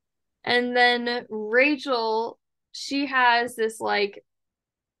 And then Rachel, she has this like,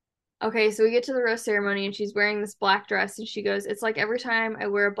 okay, so we get to the rose ceremony and she's wearing this black dress and she goes, "It's like every time I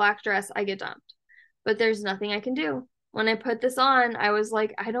wear a black dress, I get dumped. But there's nothing I can do. When I put this on, I was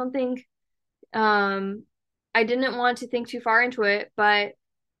like, I don't think um I didn't want to think too far into it, but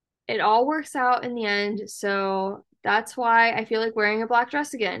it all works out in the end. So that's why I feel like wearing a black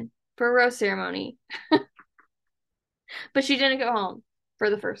dress again for a rose ceremony." But she didn't go home for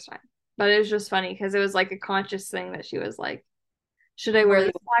the first time. But it was just funny because it was like a conscious thing that she was like, should I wear Were you?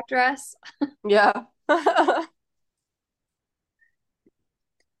 this black dress? Yeah.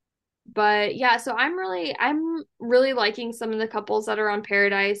 But yeah, so I'm really liking some of the couples that are on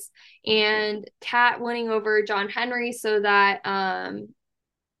Paradise and Kat winning over John Henry so that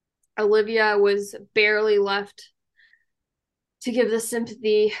Olivia was barely left to give the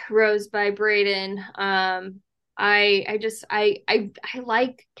sympathy rose by Brayden. I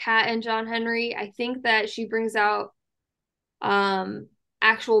like Kat and John Henry. I think that she brings out um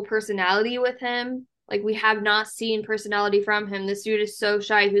actual personality with him. Like we have not seen personality from him. This dude is so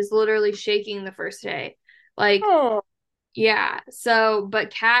shy. He was literally shaking the first day. Like, Oh, yeah. So,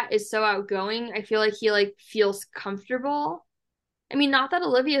 but Kat is so outgoing. I feel like he like feels comfortable. I mean, not that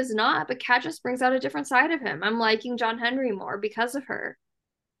Olivia's not, but Kat just brings out a different side of him. I'm liking John Henry more because of her.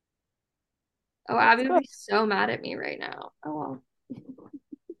 Oh, that's Abby would good. be so mad at me right now. Oh well.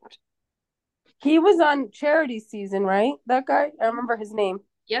 He was on Charity season, right? That guy? I remember his name.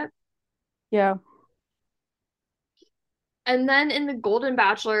 Yep. Yeah. And then in the Golden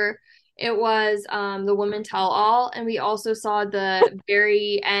Bachelor, it was the woman tell all, and we also saw the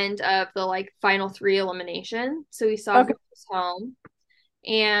very end of the like final three elimination. So we saw Okay. girls home,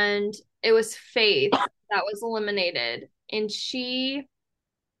 and it was Faith that was eliminated, and she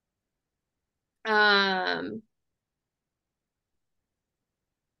um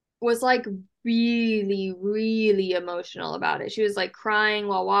was like really, really emotional about it. She was like crying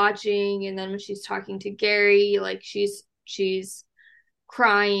while watching, and then when she's talking to Gary, like she's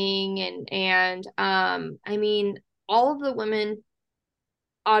crying and I mean all of the women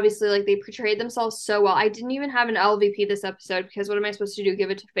obviously like they portrayed themselves so well. I didn't even have an LVP this episode because what am I supposed to do? Give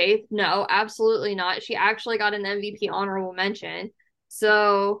it to Faith? No, absolutely not. She actually got an MVP honorable mention.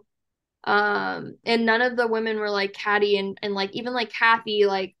 So and none of the women were like catty and like even like Kathy,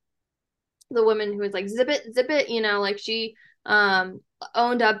 like the woman who was like zip it, you know, like she um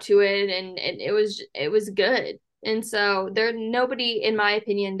owned up to it and it was good. And so there nobody in my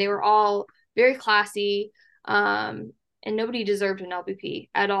opinion, they were all very classy and nobody deserved an LVP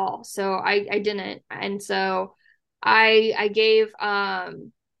at all. So I didn't. And so I gave I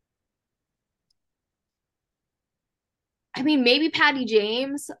mean maybe Patty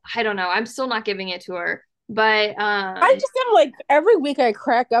James. I don't know. I'm still not giving it to her. But I just am like every week I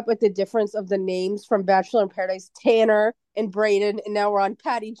crack up at the difference of the names from Bachelor in Paradise, Tanner and Brayden, and now we're on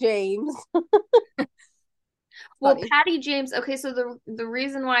Patty James. well, Funny. Patty James. Okay, so the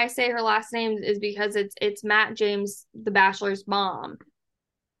reason why I say her last name is because it's Matt James, the Bachelor's mom.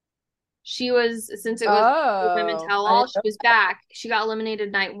 She was since it was women Oh, tell I all, didn't she know. was back. She got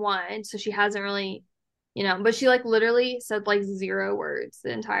eliminated night one, so she hasn't really, you know, but she like literally said like zero words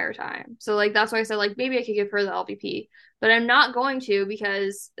the entire time. So like that's why I said like maybe I could give her the LVP, but I'm not going to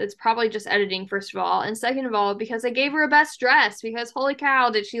because it's probably just editing first of all, and second of all because I gave her a best dress because holy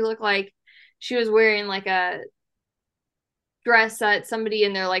cow did she look like she was wearing like a dress that somebody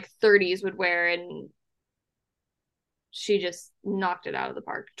in their like 30s would wear and she just knocked it out of the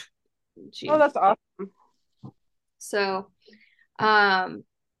park. Oh, She that's awesome. so um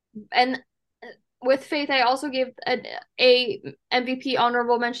and with Faith I also gave a MVP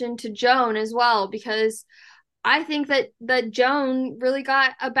honorable mention to Joan as well because I think that Joan really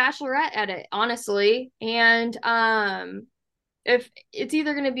got a bachelorette at it honestly and if it's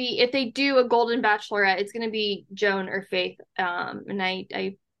either going to be if they do a golden bachelorette it's going to be Joan or Faith and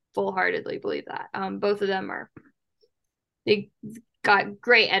I full-heartedly believe that both of them are they got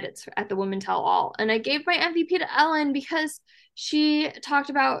great edits at the Women Tell All. And I gave my MVP to Ellen because she talked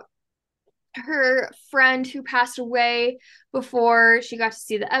about her friend who passed away before she got to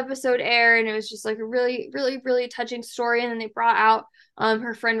see the episode air. And it was just like a really, really, really touching story. And then they brought out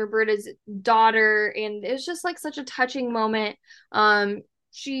her friend Roberta's daughter. And it was just like such a touching moment.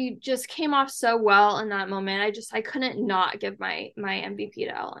 She just came off so well in that moment. I couldn't not give my MVP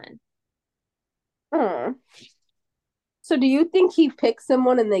to Ellen. Hmm. So, do you think he picks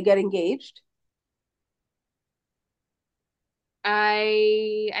someone and they get engaged?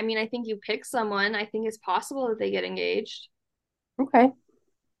 I mean, I think you pick someone. I think it's possible that they get engaged. Okay.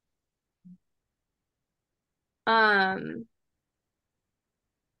 Um,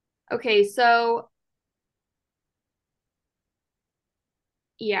 okay, so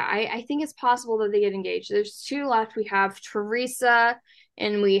yeah, I think it's possible that they get engaged. There's two left. We have Teresa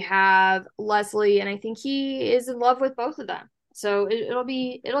and we have Leslie, and I think he is in love with both of them. So it'll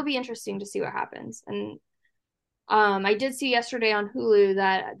be interesting to see what happens. And I did see yesterday on Hulu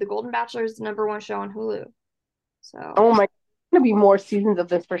that The Golden Bachelor is the number one show on Hulu. So Oh my, gonna be more seasons of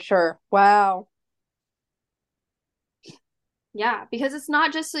this for sure. Wow. yeah, because it's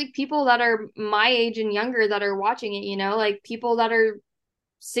not just like people that are my age and younger that are watching it, you know, like people that are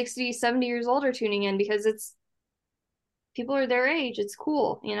 60, 70 years old are tuning in because it's people are their age. It's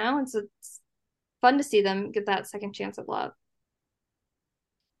cool, you know? It's fun to see them get that second chance at love.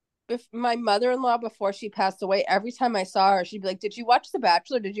 If my mother-in-law before she passed away, every time I saw her, she'd be like, "Did you watch The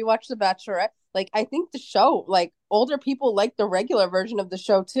Bachelor? Did you watch The Bachelorette?" Like, I think the show, like older people like the regular version of the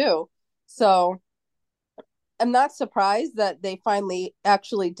show too. So I'm not surprised that they finally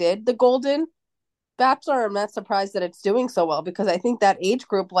actually did the Golden Bachelor. I'm not surprised that it's doing so well because I think that age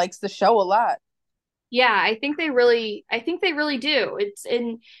group likes the show a lot. Yeah, I think they really do. It's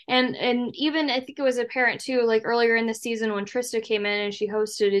in and even I think it was apparent too, like earlier in the season when Trista came in and she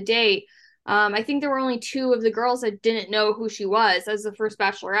hosted a date. I think there were only two of the girls that didn't know who she was as the first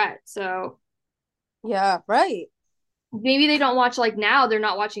bachelorette. So Yeah, right. maybe they don't watch like now they're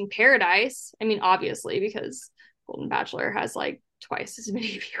not watching Paradise. I mean, obviously, because Golden Bachelor has like twice as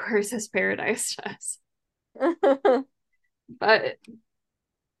many viewers as Paradise does. But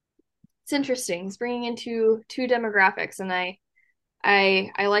it's interesting. It's bringing in two demographics, and I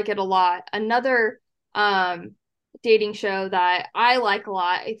like it a lot. Another um dating show that I like a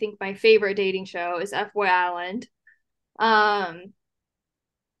lot. I think my favorite dating show is F-Boy Island. Um,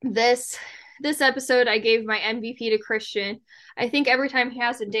 this this episode I gave my MVP to Christian. I think every time he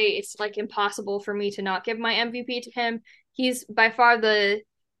has a date, it's like impossible for me to not give my MVP to him. He's by far the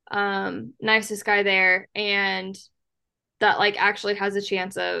nicest guy there and that like actually has a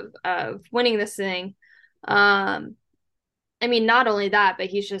chance of winning this thing. Um I mean, not only that, but I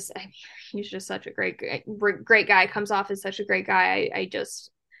mean, he's just such a great guy. Comes off as such a great guy.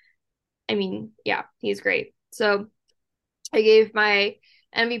 I mean, yeah, he's great. So I gave my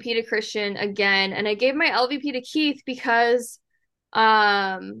MVP to Christian again, and I gave my LVP to Keith because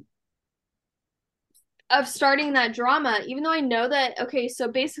um of starting that drama, even though I know that okay, so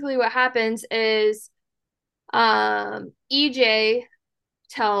basically what happens is EJ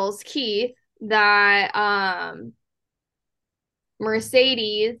tells Keith that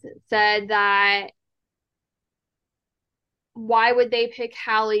Mercedes said that why would they pick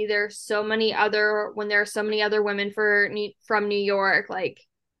Hallie? There's so many other when there are so many other women from New York, like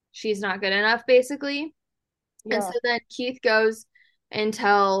she's not good enough, basically. And so Yeah. then Keith goes and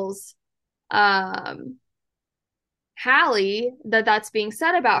tells um Hallie that that's being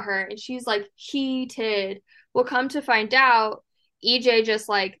said about her, and she's like heated. Well, come to find out, EJ just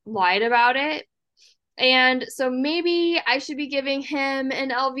like lied about it. And so maybe I should be giving him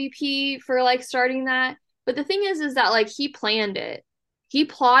an LVP for like starting that. But the thing is that like he planned it. He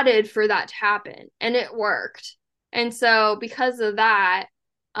plotted for that to happen and it worked. And so because of that,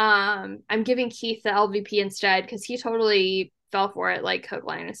 I'm giving Keith the LVP instead because he totally fell for it like hook,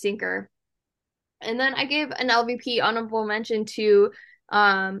 line, and sinker. And then I gave an LVP honorable mention to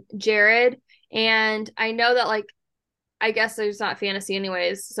Jared. And I know that like I guess there's not fantasy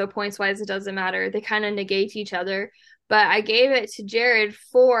anyways, so points wise it doesn't matter. They kind of negate each other. But I gave it to Jared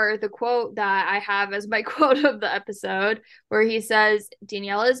for the quote that I have as my quote of the episode, where he says,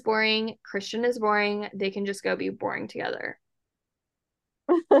 Danielle is boring, Christian is boring, they can just go be boring together.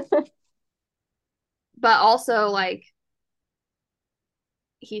 But also like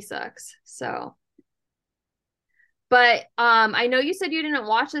he sucks. So but I know you said you didn't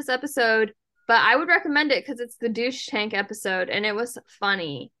watch this episode, but I would recommend it because it's the douche tank episode and it was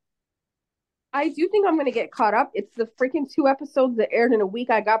funny. I do think I'm gonna get caught up. It's the freaking 2 episodes that aired in a week.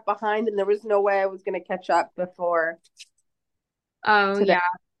 I got behind, and there was no way I was gonna catch up before Oh today. yeah.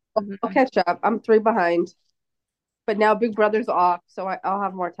 I'll Mhm. catch up. I'm 3 behind, but now Big Brother's off, so I'll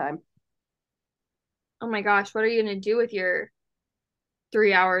have more time. Oh my gosh, what are you gonna do with your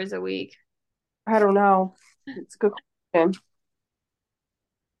 3 hours a week? I don't know. It's a good question.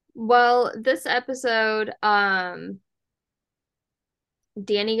 Well, this episode,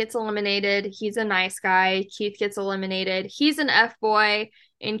 Danny gets eliminated. He's a nice guy. Keith gets eliminated. He's an F boy,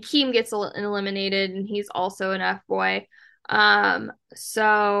 and Keem gets eliminated, and he's also an F boy.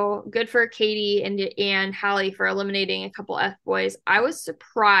 So good for Katie and Hallie for eliminating a couple F boys. I was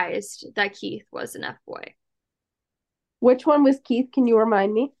surprised that Keith was an F boy. Which one was Keith? Can you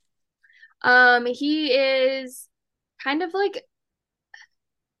remind me? He is kind of like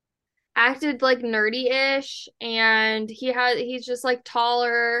acted like nerdy-ish and he's just like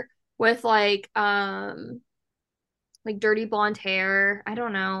taller with like dirty blonde hair. I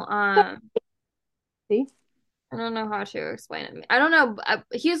don't know. See? I don't know how to explain it. I don't know.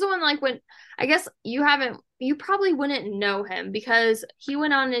 He's the one like when I guess you probably wouldn't know him because he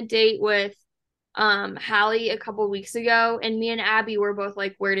went on a date with Hallie a couple weeks ago and me and Abby were both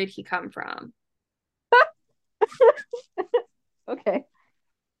like where did he come from? Okay.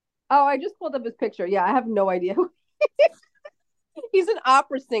 Oh, I just pulled up his picture. Yeah, I have no idea who he's an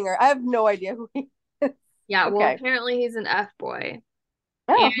opera singer. I have no idea who he is. Yeah, well Okay. apparently he's an F boy.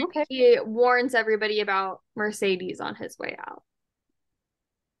 And Oh, okay. he warns everybody about Mercedes on his way out.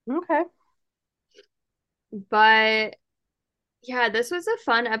 Okay. But yeah, this was a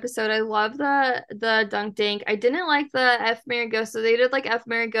fun episode. I love the dunk dink. I didn't like the F Mary Ghost, so they did like F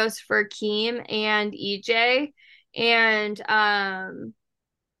Mary Ghost for Keem and EJ. And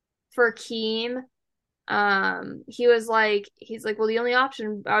for Keem, he's like, well, the only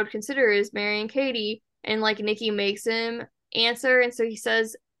option I would consider is marrying Katie. And like Nikki makes him answer, and so he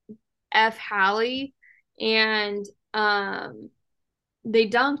says F Hallie. And they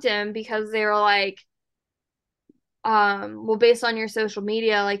dumped him because they were like, well, based on your social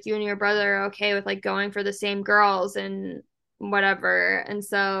media, like you and your brother are okay with like going for the same girls and whatever. And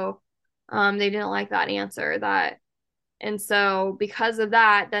so they didn't like that answer that and so because of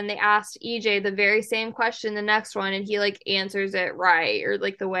that, then they asked EJ the very same question the next one and he like answers it right or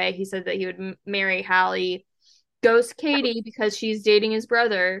like the way he said that he would marry Hallie, ghost Katie because she's dating his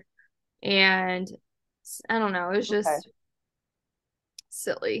brother and I don't know, it was Okay. just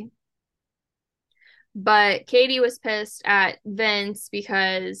silly. But Katie was pissed at Vince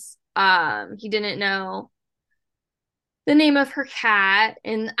because he didn't know the name of her cat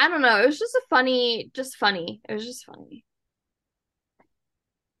and I don't know, it was just a funny. It was just funny.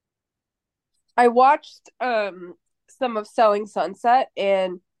 I watched some of Selling Sunset,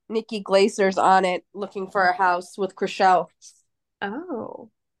 and Nikki Glaser's on it looking for a house with Chriselle. Oh,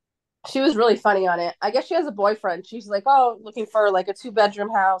 She was really funny on it. I guess she has a boyfriend. She's like, oh, looking for like a 2 bedroom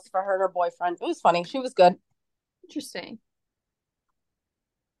house for her and her boyfriend. It was funny. She was good. interesting.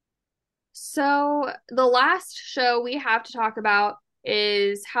 So the last show we have to talk about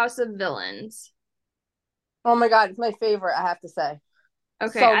is House of Villains. Oh my god, it's my favorite, I have to say.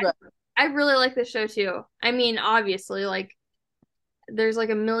 Okay, So good. I really like this show too. I mean, obviously, like there's like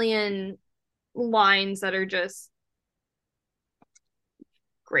a million lines that are just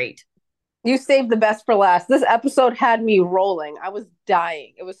great. You saved the best for last. This episode had me rolling. I was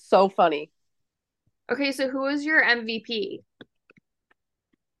dying. It was so funny. Okay, so who is your MVP?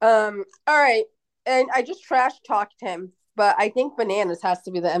 All right. And I just trash talked him, but I think Bananas has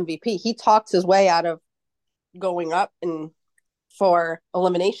to be the MVP. He talks his way out of going up and for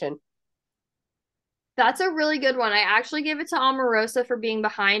elimination. That's a really good one. I actually gave it to Omarosa for being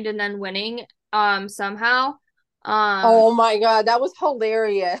behind and then winning somehow. Um Oh my god, that was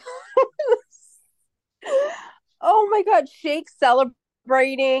hilarious. Oh my god, Shake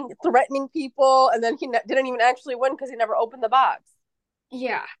celebrating, threatening people, and then he didn't even actually win because he never opened the box.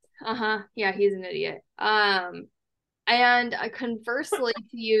 yeah. Uh-huh. Yeah, he's an idiot. And conversely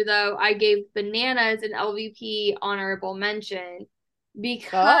to you though, I gave Bananas an LVP honorable mention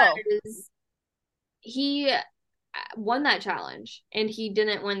Oh, because he won that challenge and he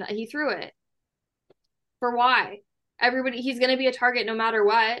didn't win that. He threw it. For why? Everybody, he's going to be a target no matter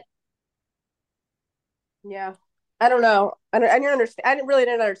what. yeah. I don't know. I didn't understand.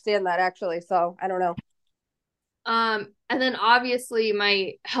 Didn't understand that actually. So I don't know. And then obviously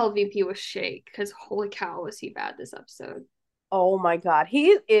my LVP was Shake because holy cow was he bad this episode. Oh my god,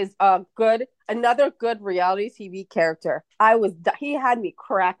 he is another good reality TV character. He had me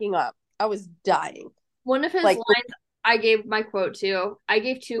cracking up. I was dying. One of his Like, lines I gave my quote to. I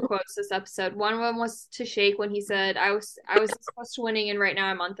gave two quotes this episode. One of them was to Shake when he said, I was this close to winning and right now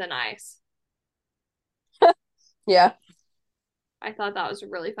I'm on thin ice." yeah, I thought that was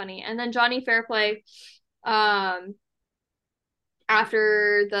really funny. And then Johnny Fairplay, um,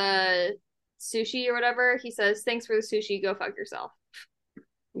 after the sushi or whatever, he says, "Thanks for the sushi. Go fuck yourself."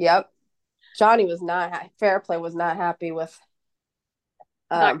 yep. Johnny was not Fairplay was not happy with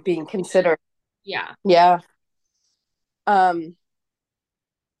That being considered. yeah. Yeah. Um,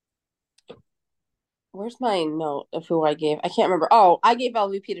 where's my note of who I gave? I can't remember. Oh, I gave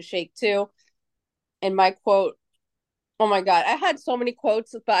LVP to Shake too. And my quote, oh my god, I had so many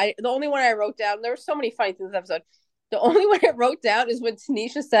quotes, but the only one I wrote down, there were so many funny things in this episode. The only one I wrote down is when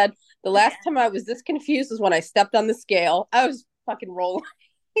Tanisha said, "The last time I was this confused was when I stepped on the scale." I was fucking rolling.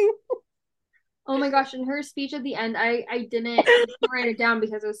 Oh my gosh, in her speech at the end, I didn't write it down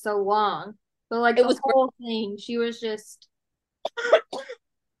because it was so long. But like It the was great. whole thing, she was just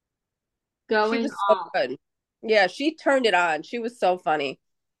She going was so off. good. Yeah, she turned it on. She was so funny.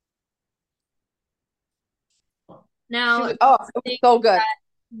 She Now, was do oh, you it was think so good.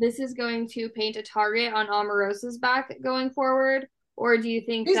 this is going to paint a target on Omarosa's back going forward? Or do you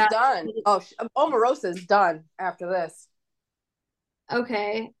think She's that done. Oh, Omarosa's done after this.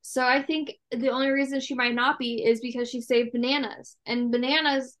 okay, so I think the only reason she might not be is because she saved Bananas, and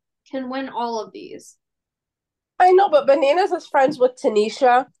Bananas can win all of these. I know, but Bananas is friends with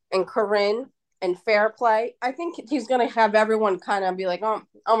Tanisha and Corinne and Fairplay. I think he's gonna have everyone kind of be like, "Oh,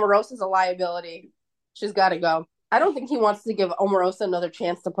 Omarosa's a liability. She's got to go." I don't think he wants to give Omarosa another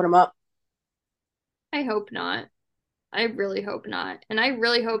chance to put him up. I hope not. I really hope not. And I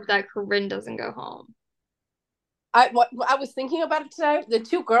really hope that Corinne doesn't go home. What I was thinking about it today. The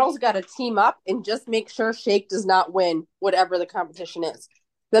two girls got to team up and just make sure Shake does not win whatever the competition is.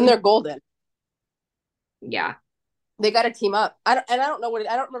 Then they're golden. Yeah. They got to team up. I don't know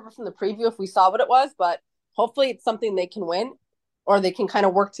I don't remember from the preview if we saw what it was, but hopefully it's something they can win or they can kind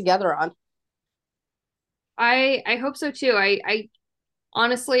of work together on. I hope so too. I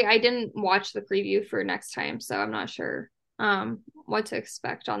honestly I didn't watch the preview for next time, so I'm not sure what to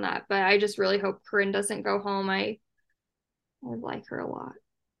expect on that. But I just really hope Corinne doesn't go home. I like her a lot.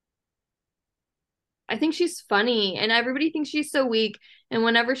 I think she's funny and everybody thinks she's so weak. And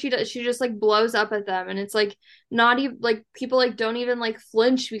whenever she does, she just like blows up at them. And it's like not even like people like don't even like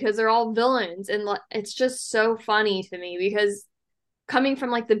flinch because they're all villains. And it's just so funny to me because coming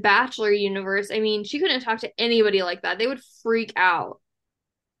from like the Bachelor universe, I mean, she couldn't talk to anybody like that. They would freak out.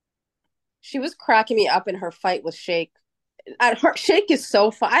 She was cracking me up in her fight with Shake. Shake is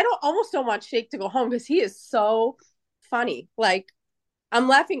so fun. I don't almost don't want Shake to go home because he is so funny. Like I'm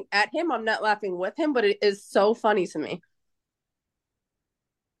laughing at him. I'm not laughing with him, but it is so funny to me.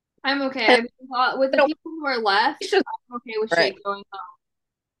 I'm okay. And I mean, with I the don't, people who are left, it's just I'm okay with right. Shake going home.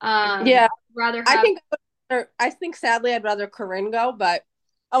 Yeah, Rather I have think I think sadly I'd rather Corinne go, but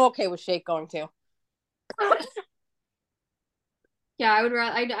I'm okay with Shake going too. Yeah, I would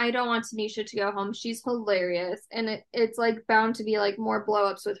rather. I don't want Tanisha to go home. She's hilarious, and it's like bound to be like more blow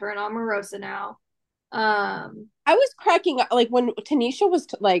ups with her and Omarosa now. Um, I was cracking up like when Tanisha was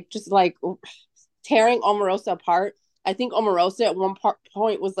like just like tearing Omarosa apart. I think Omarosa at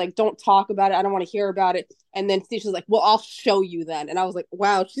point was like, "Don't talk about it. I don't want to hear about it." And then Tanisha's like, "Well, I'll show you then." And I was like,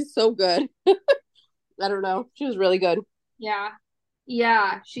 "Wow, she's so good." I don't know, she was really good. yeah,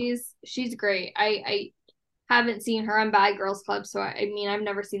 yeah, she's great. I haven't seen her on Bad Girls Club, so I mean I've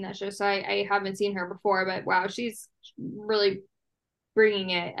never seen that show, so I haven't seen her before. But wow, she's really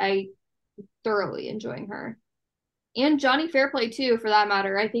bringing it. I thoroughly enjoying her. And Johnny Fairplay too, for that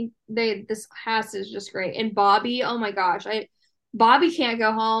matter. I think this cast is just great. And Bobby, oh my gosh, I Bobby can't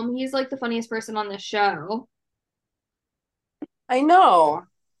go home. He's like the funniest person on this show. I know.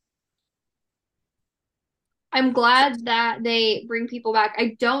 I'm glad that they bring people back.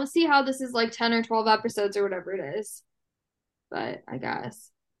 I don't see how this is like 10 or 12 episodes or whatever it is, but I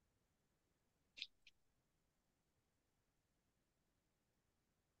guess.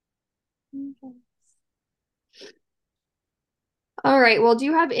 All right. Well, do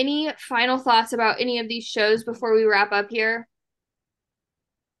you have any final thoughts about any of these shows before we wrap up here?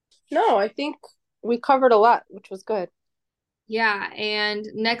 No, I think we covered a lot, which was good. Yeah, and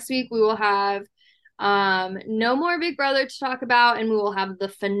next week we will have no more Big Brother to talk about, and we will have the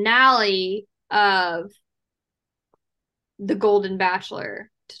finale of the Golden Bachelor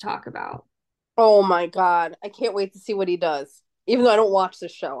to talk about. Oh my god, I can't wait to see what he does. Even though I don't watch the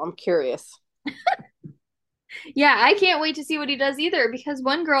show, I'm curious. Yeah, I can't wait to see what he does either because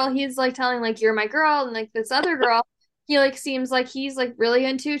one girl he's like telling like you're my girl and like this other girl he like seems like he's like really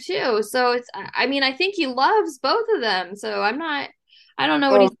into too. So it's I mean I think he loves both of them. So I don't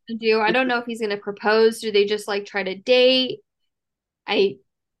know what Oh, he's gonna do. I don't know if he's gonna propose. Do they just like try to date? I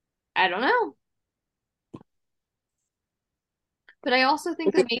I don't know. But I also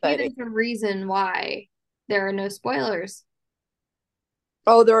think it's that maybe exciting. there's a reason why there are no spoilers.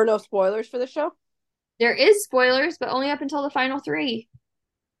 Oh, there are no spoilers for the show? There is spoilers, but only up until the final three.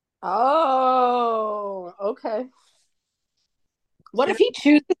 Oh, okay. What So, if he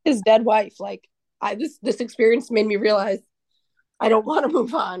chooses his dead wife? Like, I this experience made me realize I don't want to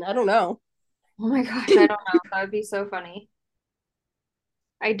move on. I don't know. oh my gosh, I don't know. That would be so funny.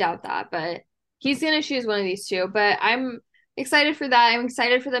 I doubt that, but he's gonna choose one of these two. But I'm excited for that. I'm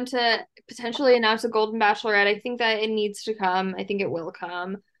excited for them to potentially announce a Golden Bachelorette. I think that it needs to come. I think it will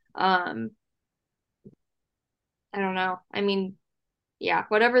come. Um, I don't know. I mean, yeah,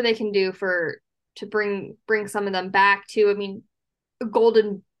 whatever they can do for to bring some of them back too. I mean, a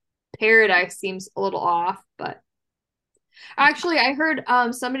Golden Paradise seems a little off, but actually, I heard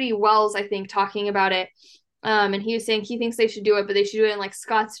somebody Wells, I think, talking about it. And he was saying he thinks they should do it, but they should do it in like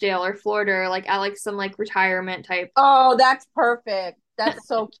Scottsdale or Florida or like at like some like retirement type. Oh, that's perfect. That's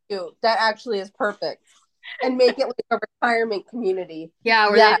so cute. That actually is perfect. And make it like a retirement community. Yeah,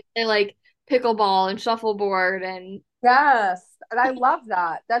 where Yeah. they like pickleball and shuffleboard and Yes. And I love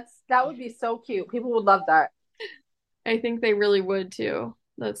that. That would be so cute. People would love that. I think they really would too.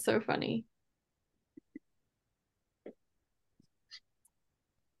 That's so funny.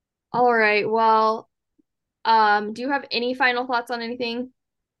 All right. Well, do you have any final thoughts on anything?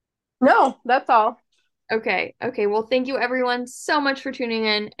 No, that's all. Okay. Okay. Well, thank you everyone so much for tuning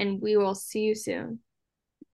in, and we will see you soon.